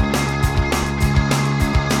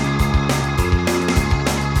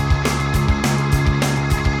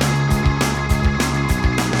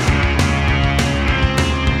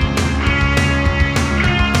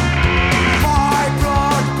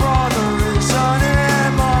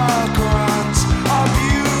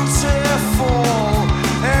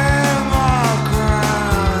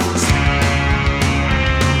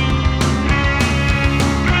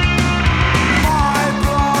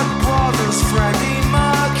 Freddie Mercury.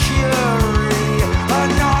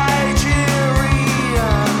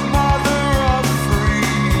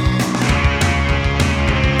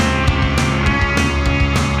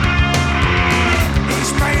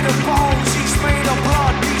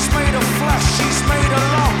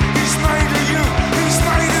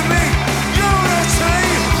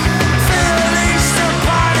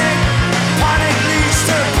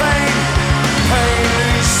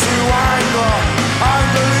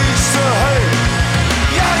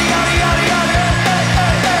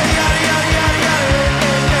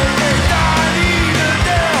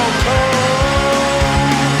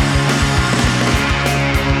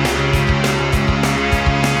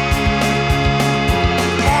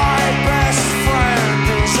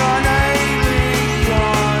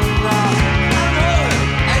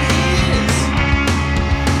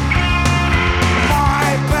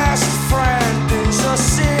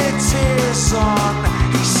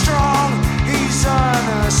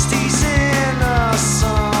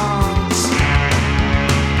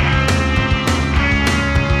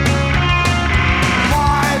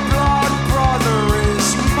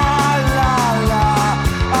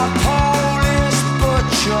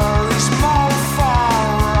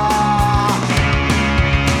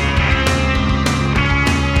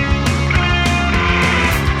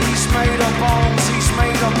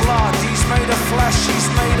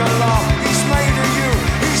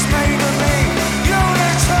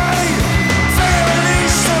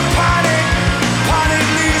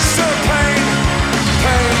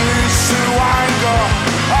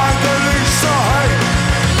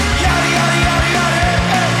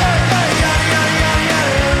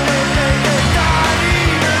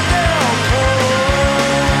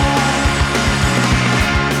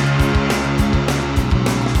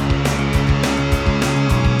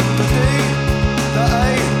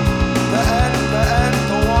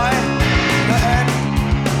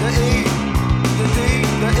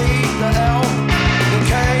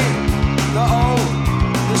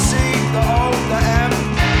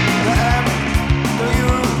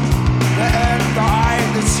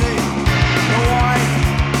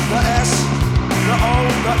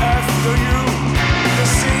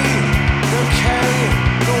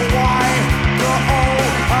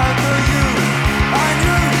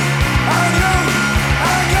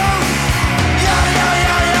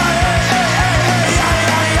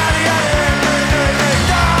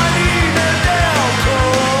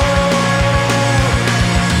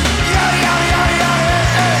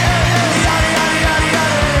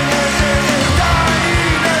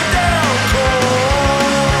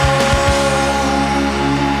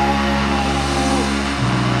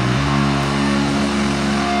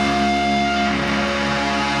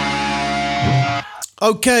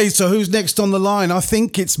 Okay, so who's next on the line? I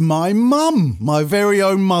think it's my mum, my very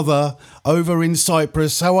own mother, over in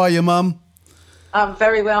Cyprus. How are you, Mum? I'm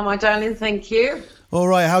very well, my darling, thank you. All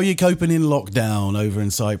right, how are you coping in lockdown over in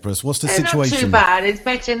Cyprus? What's the situation? Not too bad. It's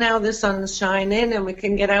better now the sun's shining and we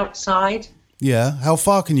can get outside. Yeah, how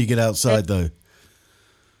far can you get outside, though?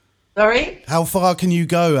 Sorry? How far can you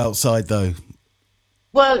go outside, though?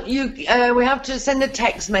 Well, we have to send a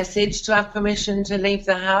text message to have permission to leave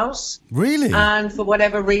the house. Really? And for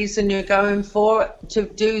whatever reason you're going for, to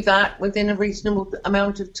do that within a reasonable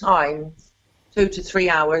amount of time, 2 to 3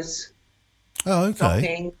 hours. Oh,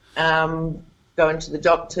 okay. Shopping, going to the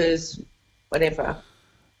doctors, whatever.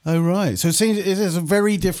 Oh, right. So it seems there's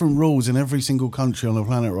very different rules in every single country on the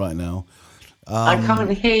planet right now. I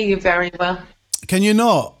can't hear you very well. Can you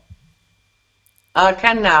not? I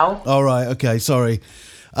can now. All right. Okay. Sorry.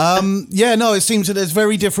 Yeah. No. It seems that there's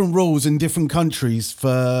very different rules in different countries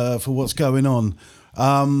for what's going on.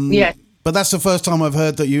 Yeah. But that's the first time I've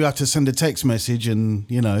heard that you have to send a text message, and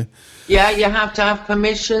Yeah, you have to have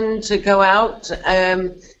permission to go out.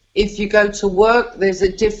 If you go to work, there's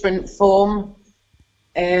a different form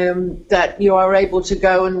that you are able to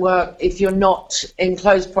go and work if you're not in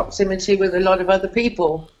close proximity with a lot of other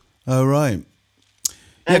people. Oh, right.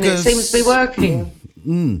 And it seems to be working.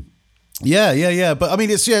 Yeah. But I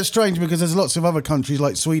mean, it's strange because there's lots of other countries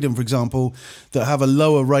like Sweden, for example, that have a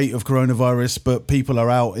lower rate of coronavirus, but people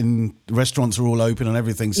are out and restaurants are all open and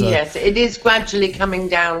everything. So Yes, it is gradually coming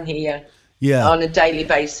down here on a daily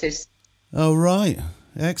basis. Oh, right.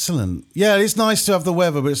 Excellent. Yeah, it's nice to have the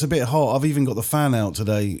weather, but it's a bit hot. I've even got the fan out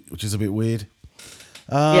today, which is a bit weird.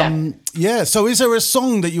 Yeah. So is there a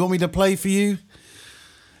song that you want me to play for you?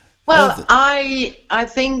 Well, I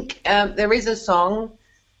think there is a song,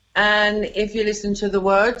 and if you listen to the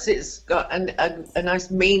words, it's got a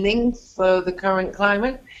nice meaning for the current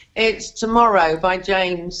climate. It's Tomorrow by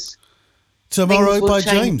James. Tomorrow by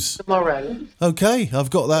James. Tomorrow. Okay, I've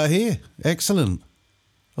got that here. Excellent.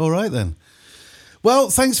 All right then.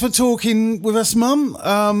 Well, thanks for talking with us, Mum.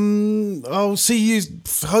 I'll see you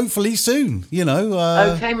hopefully soon,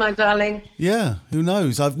 Okay, my darling. Yeah, who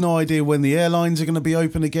knows? I've no idea when the airlines are going to be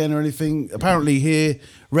open again or anything. Apparently here,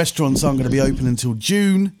 restaurants aren't going to be open until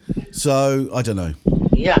June. So, I don't know.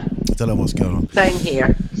 Yeah. Don't know what's going on. Same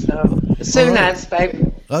here. So, as soon as,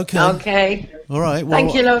 babe. Okay. Okay. All right. Well,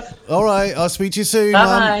 thank you, love. All right. I'll speak to you soon,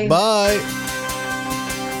 Bye-bye. Mum. Bye.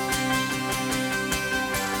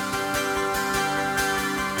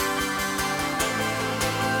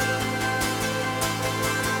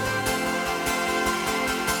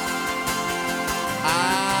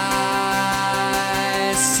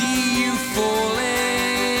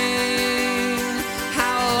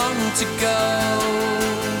 To go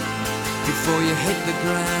before you hit the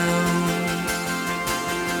ground.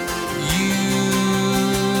 You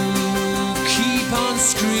keep on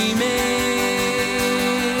screaming.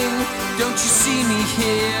 Don't you see me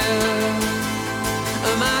here?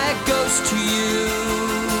 Am I a ghost to you?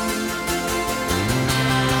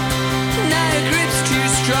 Now your grip's too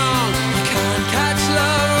strong. You can't catch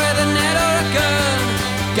love with a net or a gun.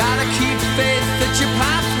 Gotta keep faith that your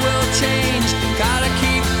path will change. Gotta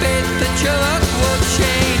keep faith that your luck will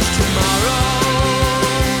change tomorrow.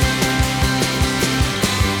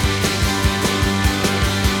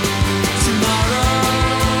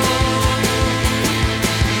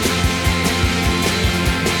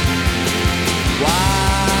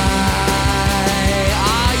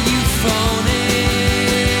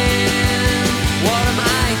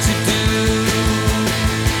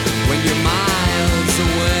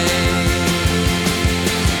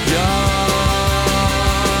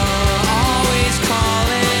 Calling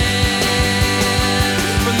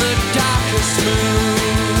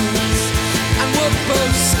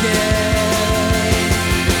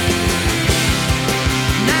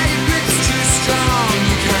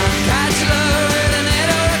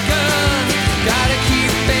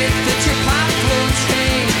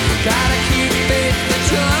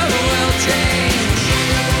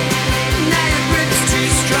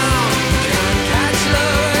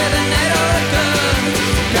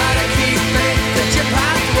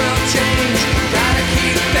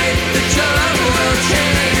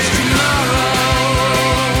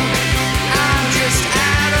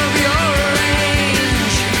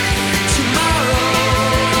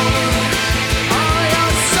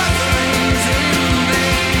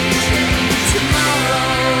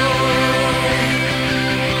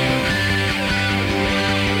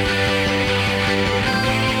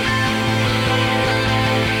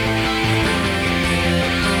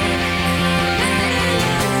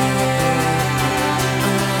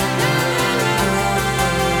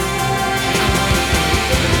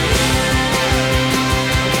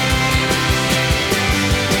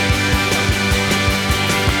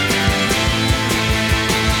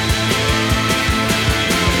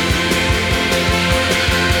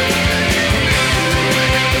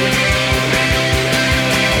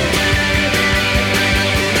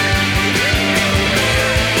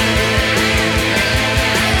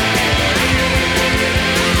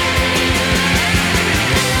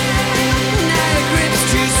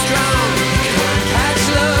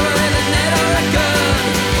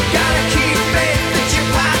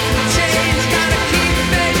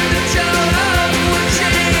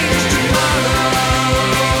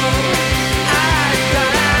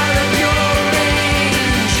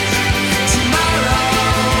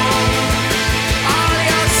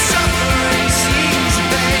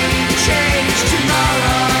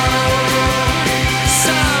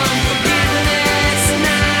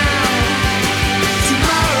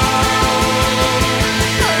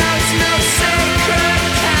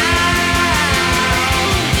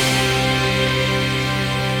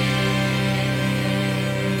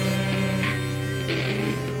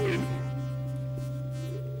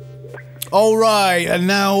All right, and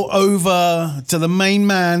now over to the main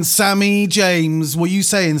man, Sammy James. What are you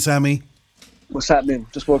saying, Sammy? What's happening?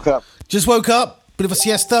 Just woke up. Just woke up? Bit of a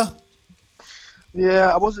siesta?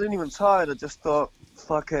 Yeah, I wasn't even tired. I just thought,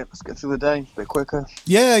 fuck it, let's get through the day a bit quicker.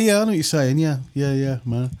 Yeah, I know what you're saying. Yeah,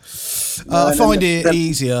 man. I find it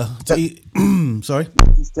easier to eat. Sorry?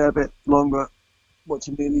 Stay a bit longer,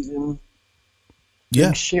 watching movies and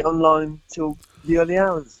Yeah. shit online till the early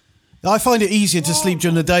hours. I find it easier to sleep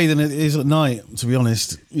during the day than it is at night, to be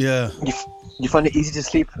honest. Yeah. You find it easy to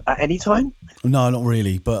sleep at any time? No, not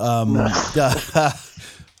really, but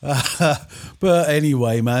but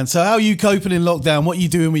anyway, man. So how are you coping in lockdown? What are you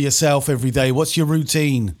doing with yourself every day? What's your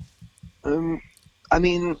routine? I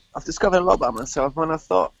mean, I've discovered a lot about myself, and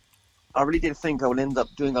I really did think I would end up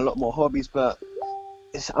doing a lot more hobbies, but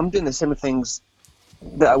I'm doing the same things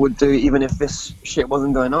that I would do even if this shit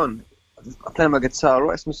wasn't going on. I play my guitar,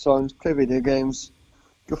 write some songs, play video games,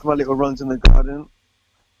 go for my little runs in the garden,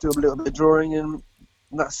 do a little bit of drawing, and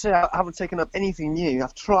that's it. I haven't taken up anything new.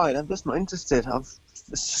 I've tried. I'm just not interested.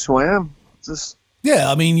 This is who I am.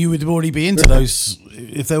 Yeah, I mean, you would already be into those.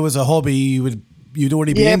 If there was a hobby, you'd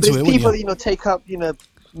already be into it, wouldn't people, you? take up,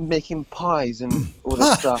 making pies and all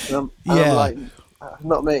that stuff. And I'm like,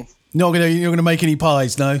 not me. You're gonna make any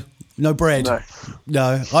pies? No bread.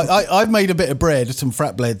 No. I've made a bit of bread, some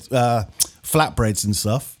flatbreads and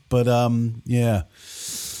stuff, but yeah.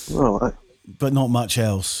 All right. But not much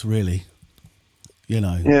else, really.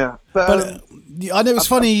 Yeah, but I know it's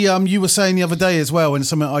funny. You were saying the other day as well, and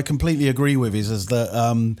something I completely agree with is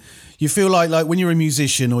that you feel like when you're a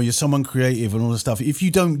musician or you're someone creative and all this stuff, if you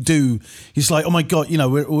don't do, it's like, oh my god,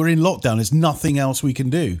 we're in lockdown. There's nothing else we can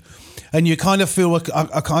do, and you kind of feel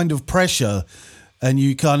a kind of pressure, and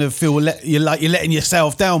you kind of feel you're letting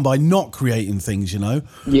yourself down by not creating things.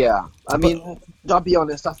 Yeah, I mean, I'll be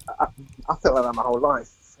honest. I felt like that my whole life.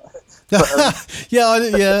 But,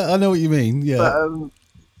 I know what you mean. Yeah, but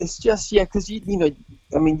it's just because I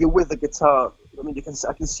mean, you're with the guitar. I mean,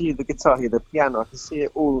 I can see the guitar here, the piano. I can see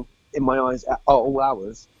it all in my eyes at all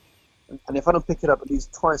hours. And if I don't pick it up at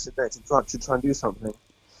least twice a day to try and do something,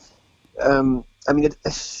 I mean,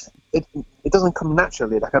 it doesn't come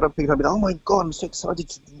naturally. Like I don't pick it up and be like, oh my god, I'm so excited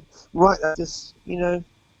to write that. Just Yeah.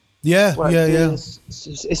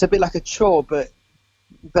 It's a bit like a chore, but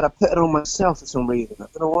I put it on myself for some reason. I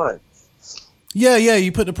don't know why. Yeah,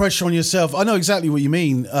 you put the pressure on yourself. I know exactly what you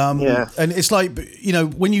mean. And it's like,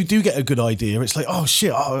 when you do get a good idea, it's like, oh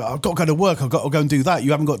shit, I've got to go to work. I've got to go and do that.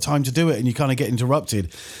 You haven't got time to do it, and you kind of get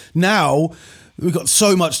interrupted. Now we've got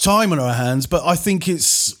so much time on our hands, but I think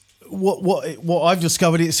it's what I've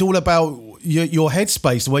discovered. It's all about your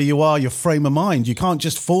headspace, where you are, your frame of mind. You can't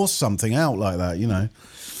just force something out like that, No.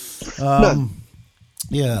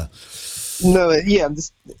 Yeah. No, yeah.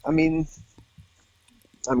 I mean,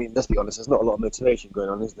 let's be honest. There's not a lot of motivation going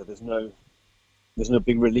on, is there? There's no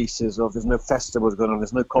big releases, or there's no festivals going on.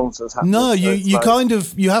 There's no concerts happening. No,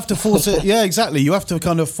 you have to force it. Yeah, exactly. You have to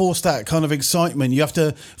kind of force that kind of excitement. You have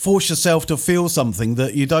to force yourself to feel something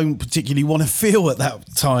that you don't particularly want to feel at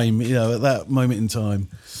that time. At that moment in time.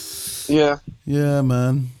 Yeah. Yeah,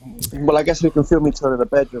 man. Well, I guess we can film each other in the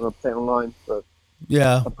bedroom and play online, but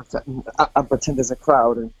yeah, I pretend there's a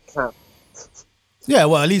crowd and clap. Yeah,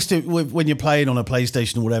 well, at least when you're playing on a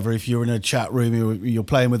PlayStation or whatever, if you're in a chat room, you're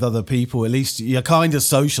playing with other people, at least you're kind of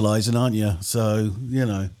socialising, aren't you? So,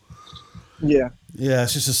 Yeah. Yeah,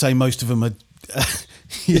 it's just the same. Most of them are...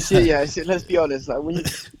 Let's be honest. Like when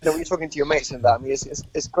you're talking to your mates and that, I mean,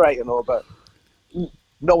 it's great and all, but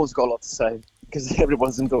no one's got a lot to say because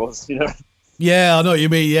everyone's indoors, Yeah, I know what you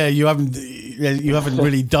mean. Yeah, you haven't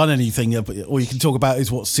really done anything. All you can talk about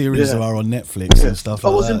is what series there are on Netflix and stuff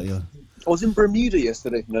like that. I was in Bermuda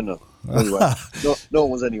yesterday. No. Anyway, no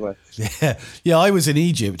one was anyway. Yeah. I was in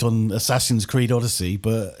Egypt on Assassin's Creed Odyssey,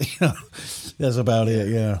 but that's about it.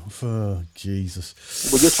 Yeah. Oh, Jesus.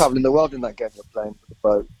 Well, you're traveling the world in that game. You're playing with the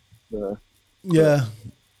boat. Yeah.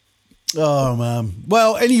 Oh man.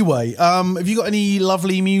 Well, anyway, have you got any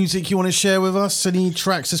lovely music you want to share with us? Any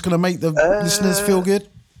tracks that's going to make the listeners feel good?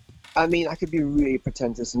 I mean, I could be really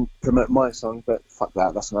pretentious and promote my song, but fuck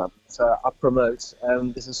that, that's not happening. So I promote,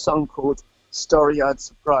 there's a song called Story-Eyed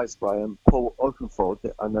Surprise by Paul Oakenfold.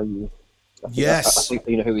 I know you. Yes. I think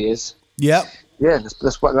you know who he is. Yep. Yeah,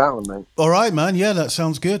 let's work that one, mate. All right, man. Yeah, that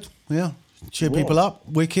sounds good. Yeah. Cheer people up.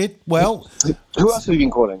 Wicked. Well. Who else have you been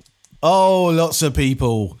calling? Oh, lots of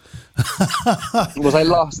people. Was I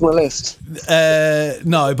last on the list?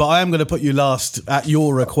 No, but I am going to put you last at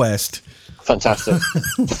your request. Fantastic.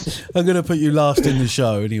 I'm going to put you last in the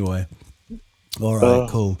show anyway. All right,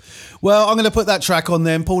 cool. Well, I'm going to put that track on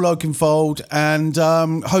then, Paul Oakenfold, and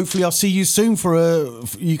hopefully I'll see you soon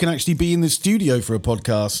you can actually be in the studio for a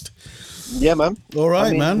podcast. Yeah, man. All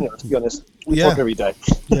right, man. You know, to be honest, we talk every day.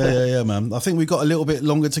 yeah, man. I think we've got a little bit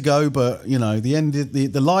longer to go, but the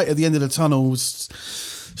light at the end of the tunnel's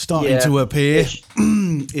starting to appear.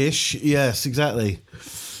 Ish. Yes, exactly.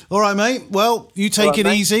 All right, mate. Well, you take it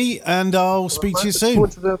easy, and I'll speak to you soon.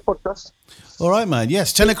 Forward to the podcast. All right, man.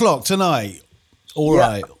 Yes, 10 o'clock tonight. All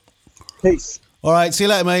right. Peace. All right. See you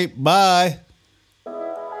later, mate. Bye.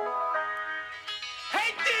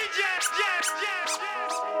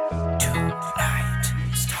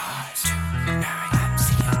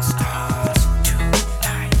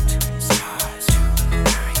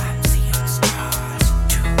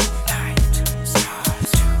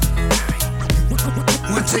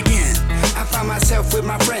 Once again, I find myself with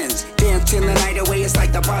my friends. Dance till the night away, it's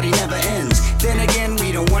like the party never ends. Then again,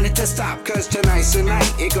 we don't want it to stop, cause tonight's the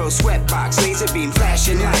night. It goes sweatbox, laser beam,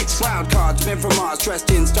 flashing lights. Wild cards, men from Mars,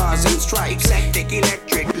 dressed in stars and stripes. Hectic,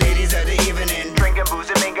 electric, ladies of the evening. Drinking booze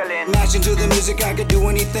and mingling. Mashing to the music, I could do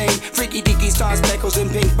anything. Freaky deaky stars, speckles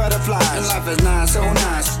and pink butterflies. And life is nice, so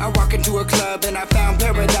nice. I walk into a club and I found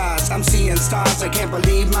paradise. I'm seeing stars, I can't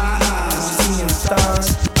believe my eyes. I'm seeing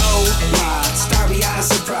stars. Oh my, starry-eyed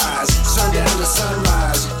surprise. Sundown to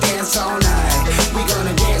sunrise, dance all night. We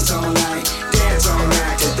gonna dance all night, dance all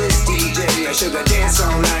night to this DJ. I sugar dance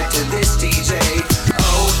all night to this DJ.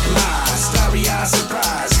 Oh my, starry-eyed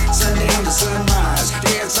surprise. Sundown to sunrise,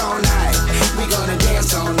 dance all night. We gonna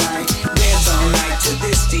dance all night to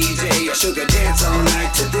this DJ. I sugar dance all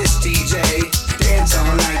night to this DJ. Dance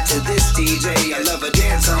all night to this DJ. I love a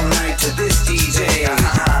dance all night to this DJ.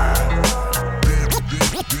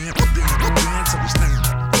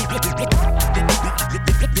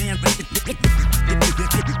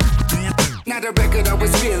 Now the record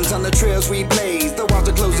always spins on the trails we blaze. The walls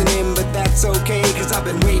are closing in, but that's okay, cause I've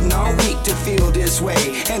been waiting all week to feel this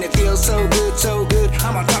way. And it feels so good, so good.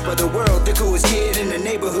 I'm on top of the world, the coolest kid in the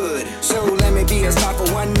neighborhood. So let me be a star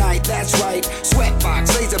for one night, that's right.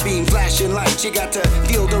 Sweatbox, laser beam, flashing lights. You got to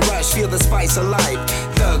feel the rush, feel the spice of life.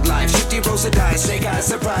 Thug life, shifty rolls of dice. Snake eyes,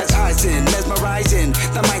 surprise, eyes in, mesmerizing.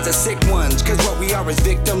 The minds are sick ones, cause what we are is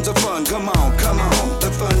victims of fun. Come on, come on,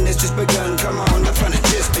 the fun has just begun. Come on, the fun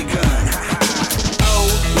has just begun. Oh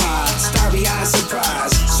my, starry-eyed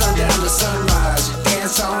surprise. Sundown to sunrise,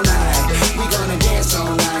 dance all night. We gonna dance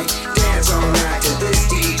all night to this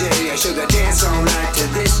DJ. Sugar dance all night to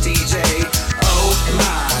this DJ. Oh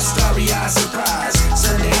my, starry-eyed surprise.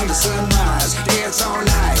 Sundown to sunrise, dance all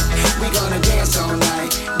night. We gonna dance all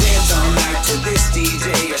night to this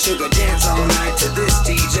DJ. Sugar dance all night to this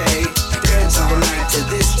DJ. Dance all night to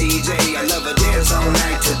this DJ. I love a dance all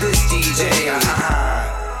night to this DJ.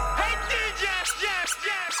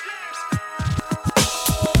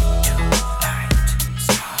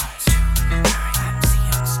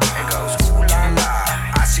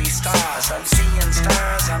 I'm seeing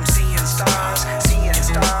stars, I'm seeing stars, seeing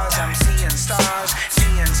stars, I'm seeing stars,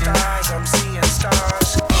 seeing stars, I'm seeing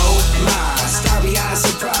stars. Oh my, starry-eyed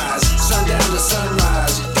surprise, sundown to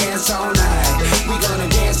sunrise, dance all night. We gonna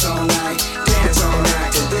dance all night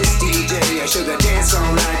to this DJ. Sugar dance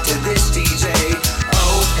all night to this DJ.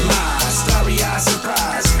 Oh my, starry-eyed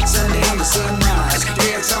surprise, sundown to sunrise,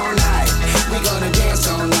 dance all night. We gonna dance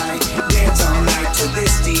all night to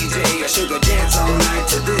this DJ. Sugar dance all night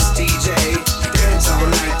to this DJ. Dance all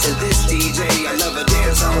night to this DJ. I love a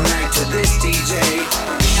dance all night to this DJ.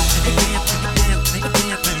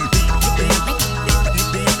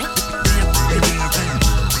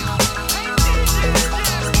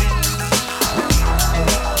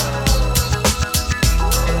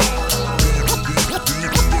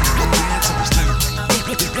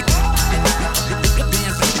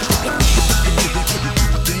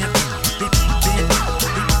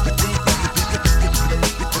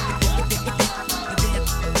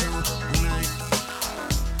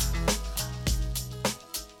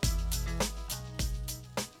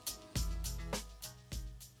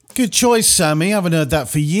 Good choice, Sammy. I haven't heard that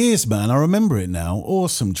for years, man. I remember it now.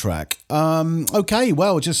 Awesome track. Okay,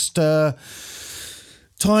 well, just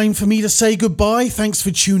time for me to say goodbye. Thanks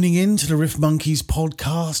for tuning in to the Riff Monkeys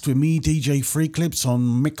podcast with me, DJ Free Clips,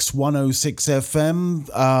 on Mix 106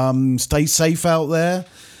 FM. Stay safe out there.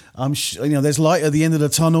 There's light at the end of the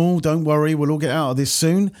tunnel. Don't worry, we'll all get out of this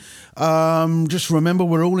soon. Just remember,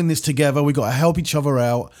 we're all in this together. We've got to help each other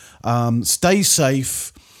out. Stay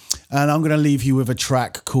safe. And I'm going to leave you with a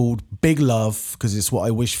track called Big Love, because it's what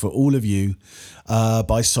I wish for all of you,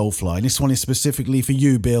 by Soulfly. And this one is specifically for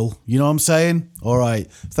you, Bill. You know what I'm saying? All right.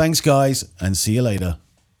 Thanks, guys, and see you later.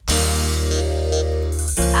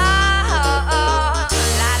 Ah,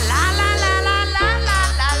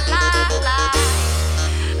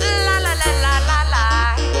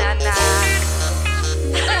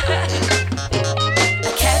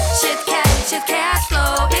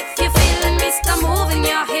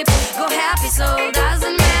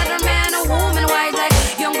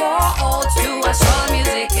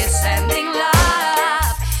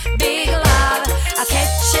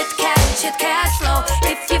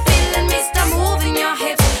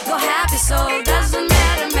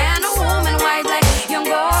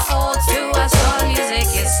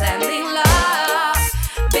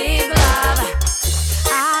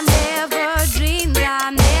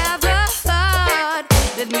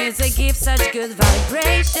 they give such good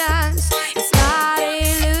vibrations. It's not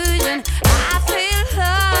illusion, I feel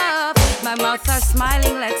love. My mouth are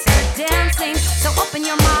smiling, legs are dancing. So open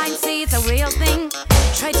your mind, see it's a real thing.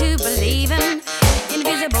 Try to believe in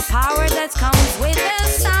invisible power that comes with the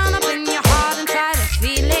sound. Open your heart and try to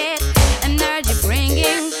feel it. Energy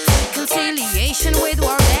bringing conciliation with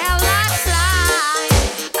world and lifeline.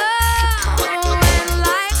 Oh, and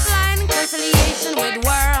lifeline, conciliation with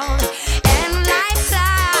world and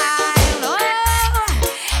lifeline. Oh,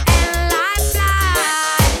 and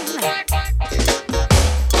lifeline.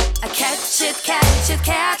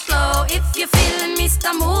 Catch flow. If you're feeling me,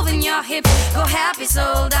 start moving your hips. Go happy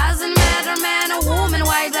soul, doesn't matter, man or woman,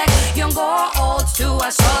 white, black, young or old. To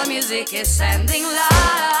us all, music is sending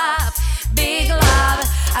love, big love.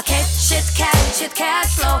 I catch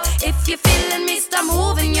flow. If you're feeling me, start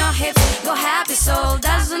moving your hips. Go happy soul,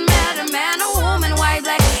 doesn't matter, man or woman, white,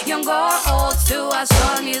 black, young or old. To us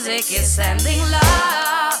all, music is sending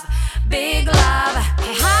love, big love.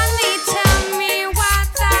 Hey honey, tell me what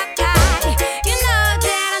that guy. You know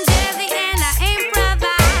that I'm jazzy and I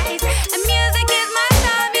improvise. And music is my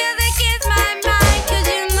soul, music is my mind. 'Cause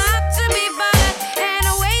you're not to be bothered and I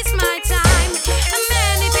waste my time. And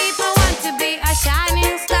many people want to be a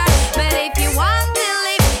shining star, but if you want to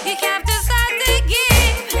live, you have to start to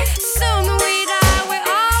give. Soon we die, we're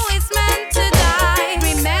always meant to die.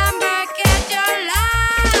 Remember, get your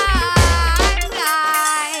lifeline,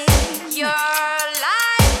 your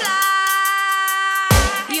lifeline,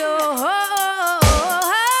 your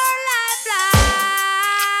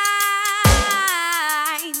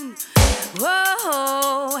lifeline.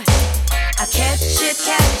 Whoa, I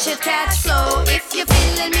catch flow. If you're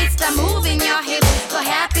feeling me, start moving your hips. Go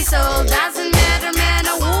happy soul, doesn't matter, man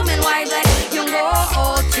or woman, white, black, young or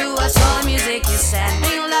old. To us all, music is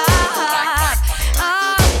sending love,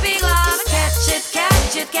 oh, big love.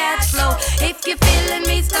 Catch flow. If you're feeling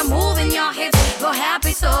me, start moving your hips. Go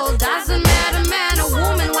happy soul, doesn't matter, man or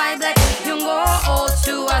woman, white, black, young or old.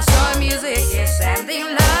 To us all, music is sending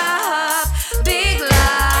love, big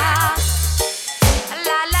love.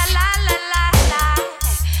 La la la la la la.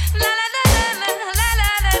 La la la la la la la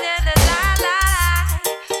la la la.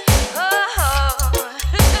 Oh.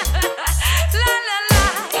 La la la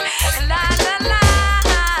la la la.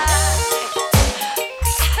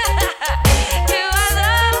 You are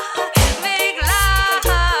the big love.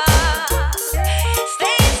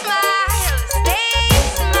 Stay smile,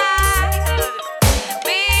 big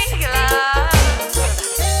love.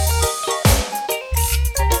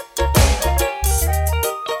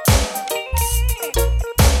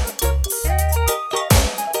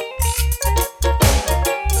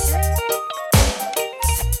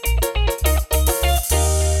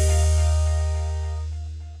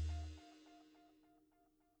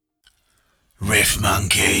 Riff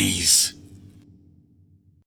Monkeys.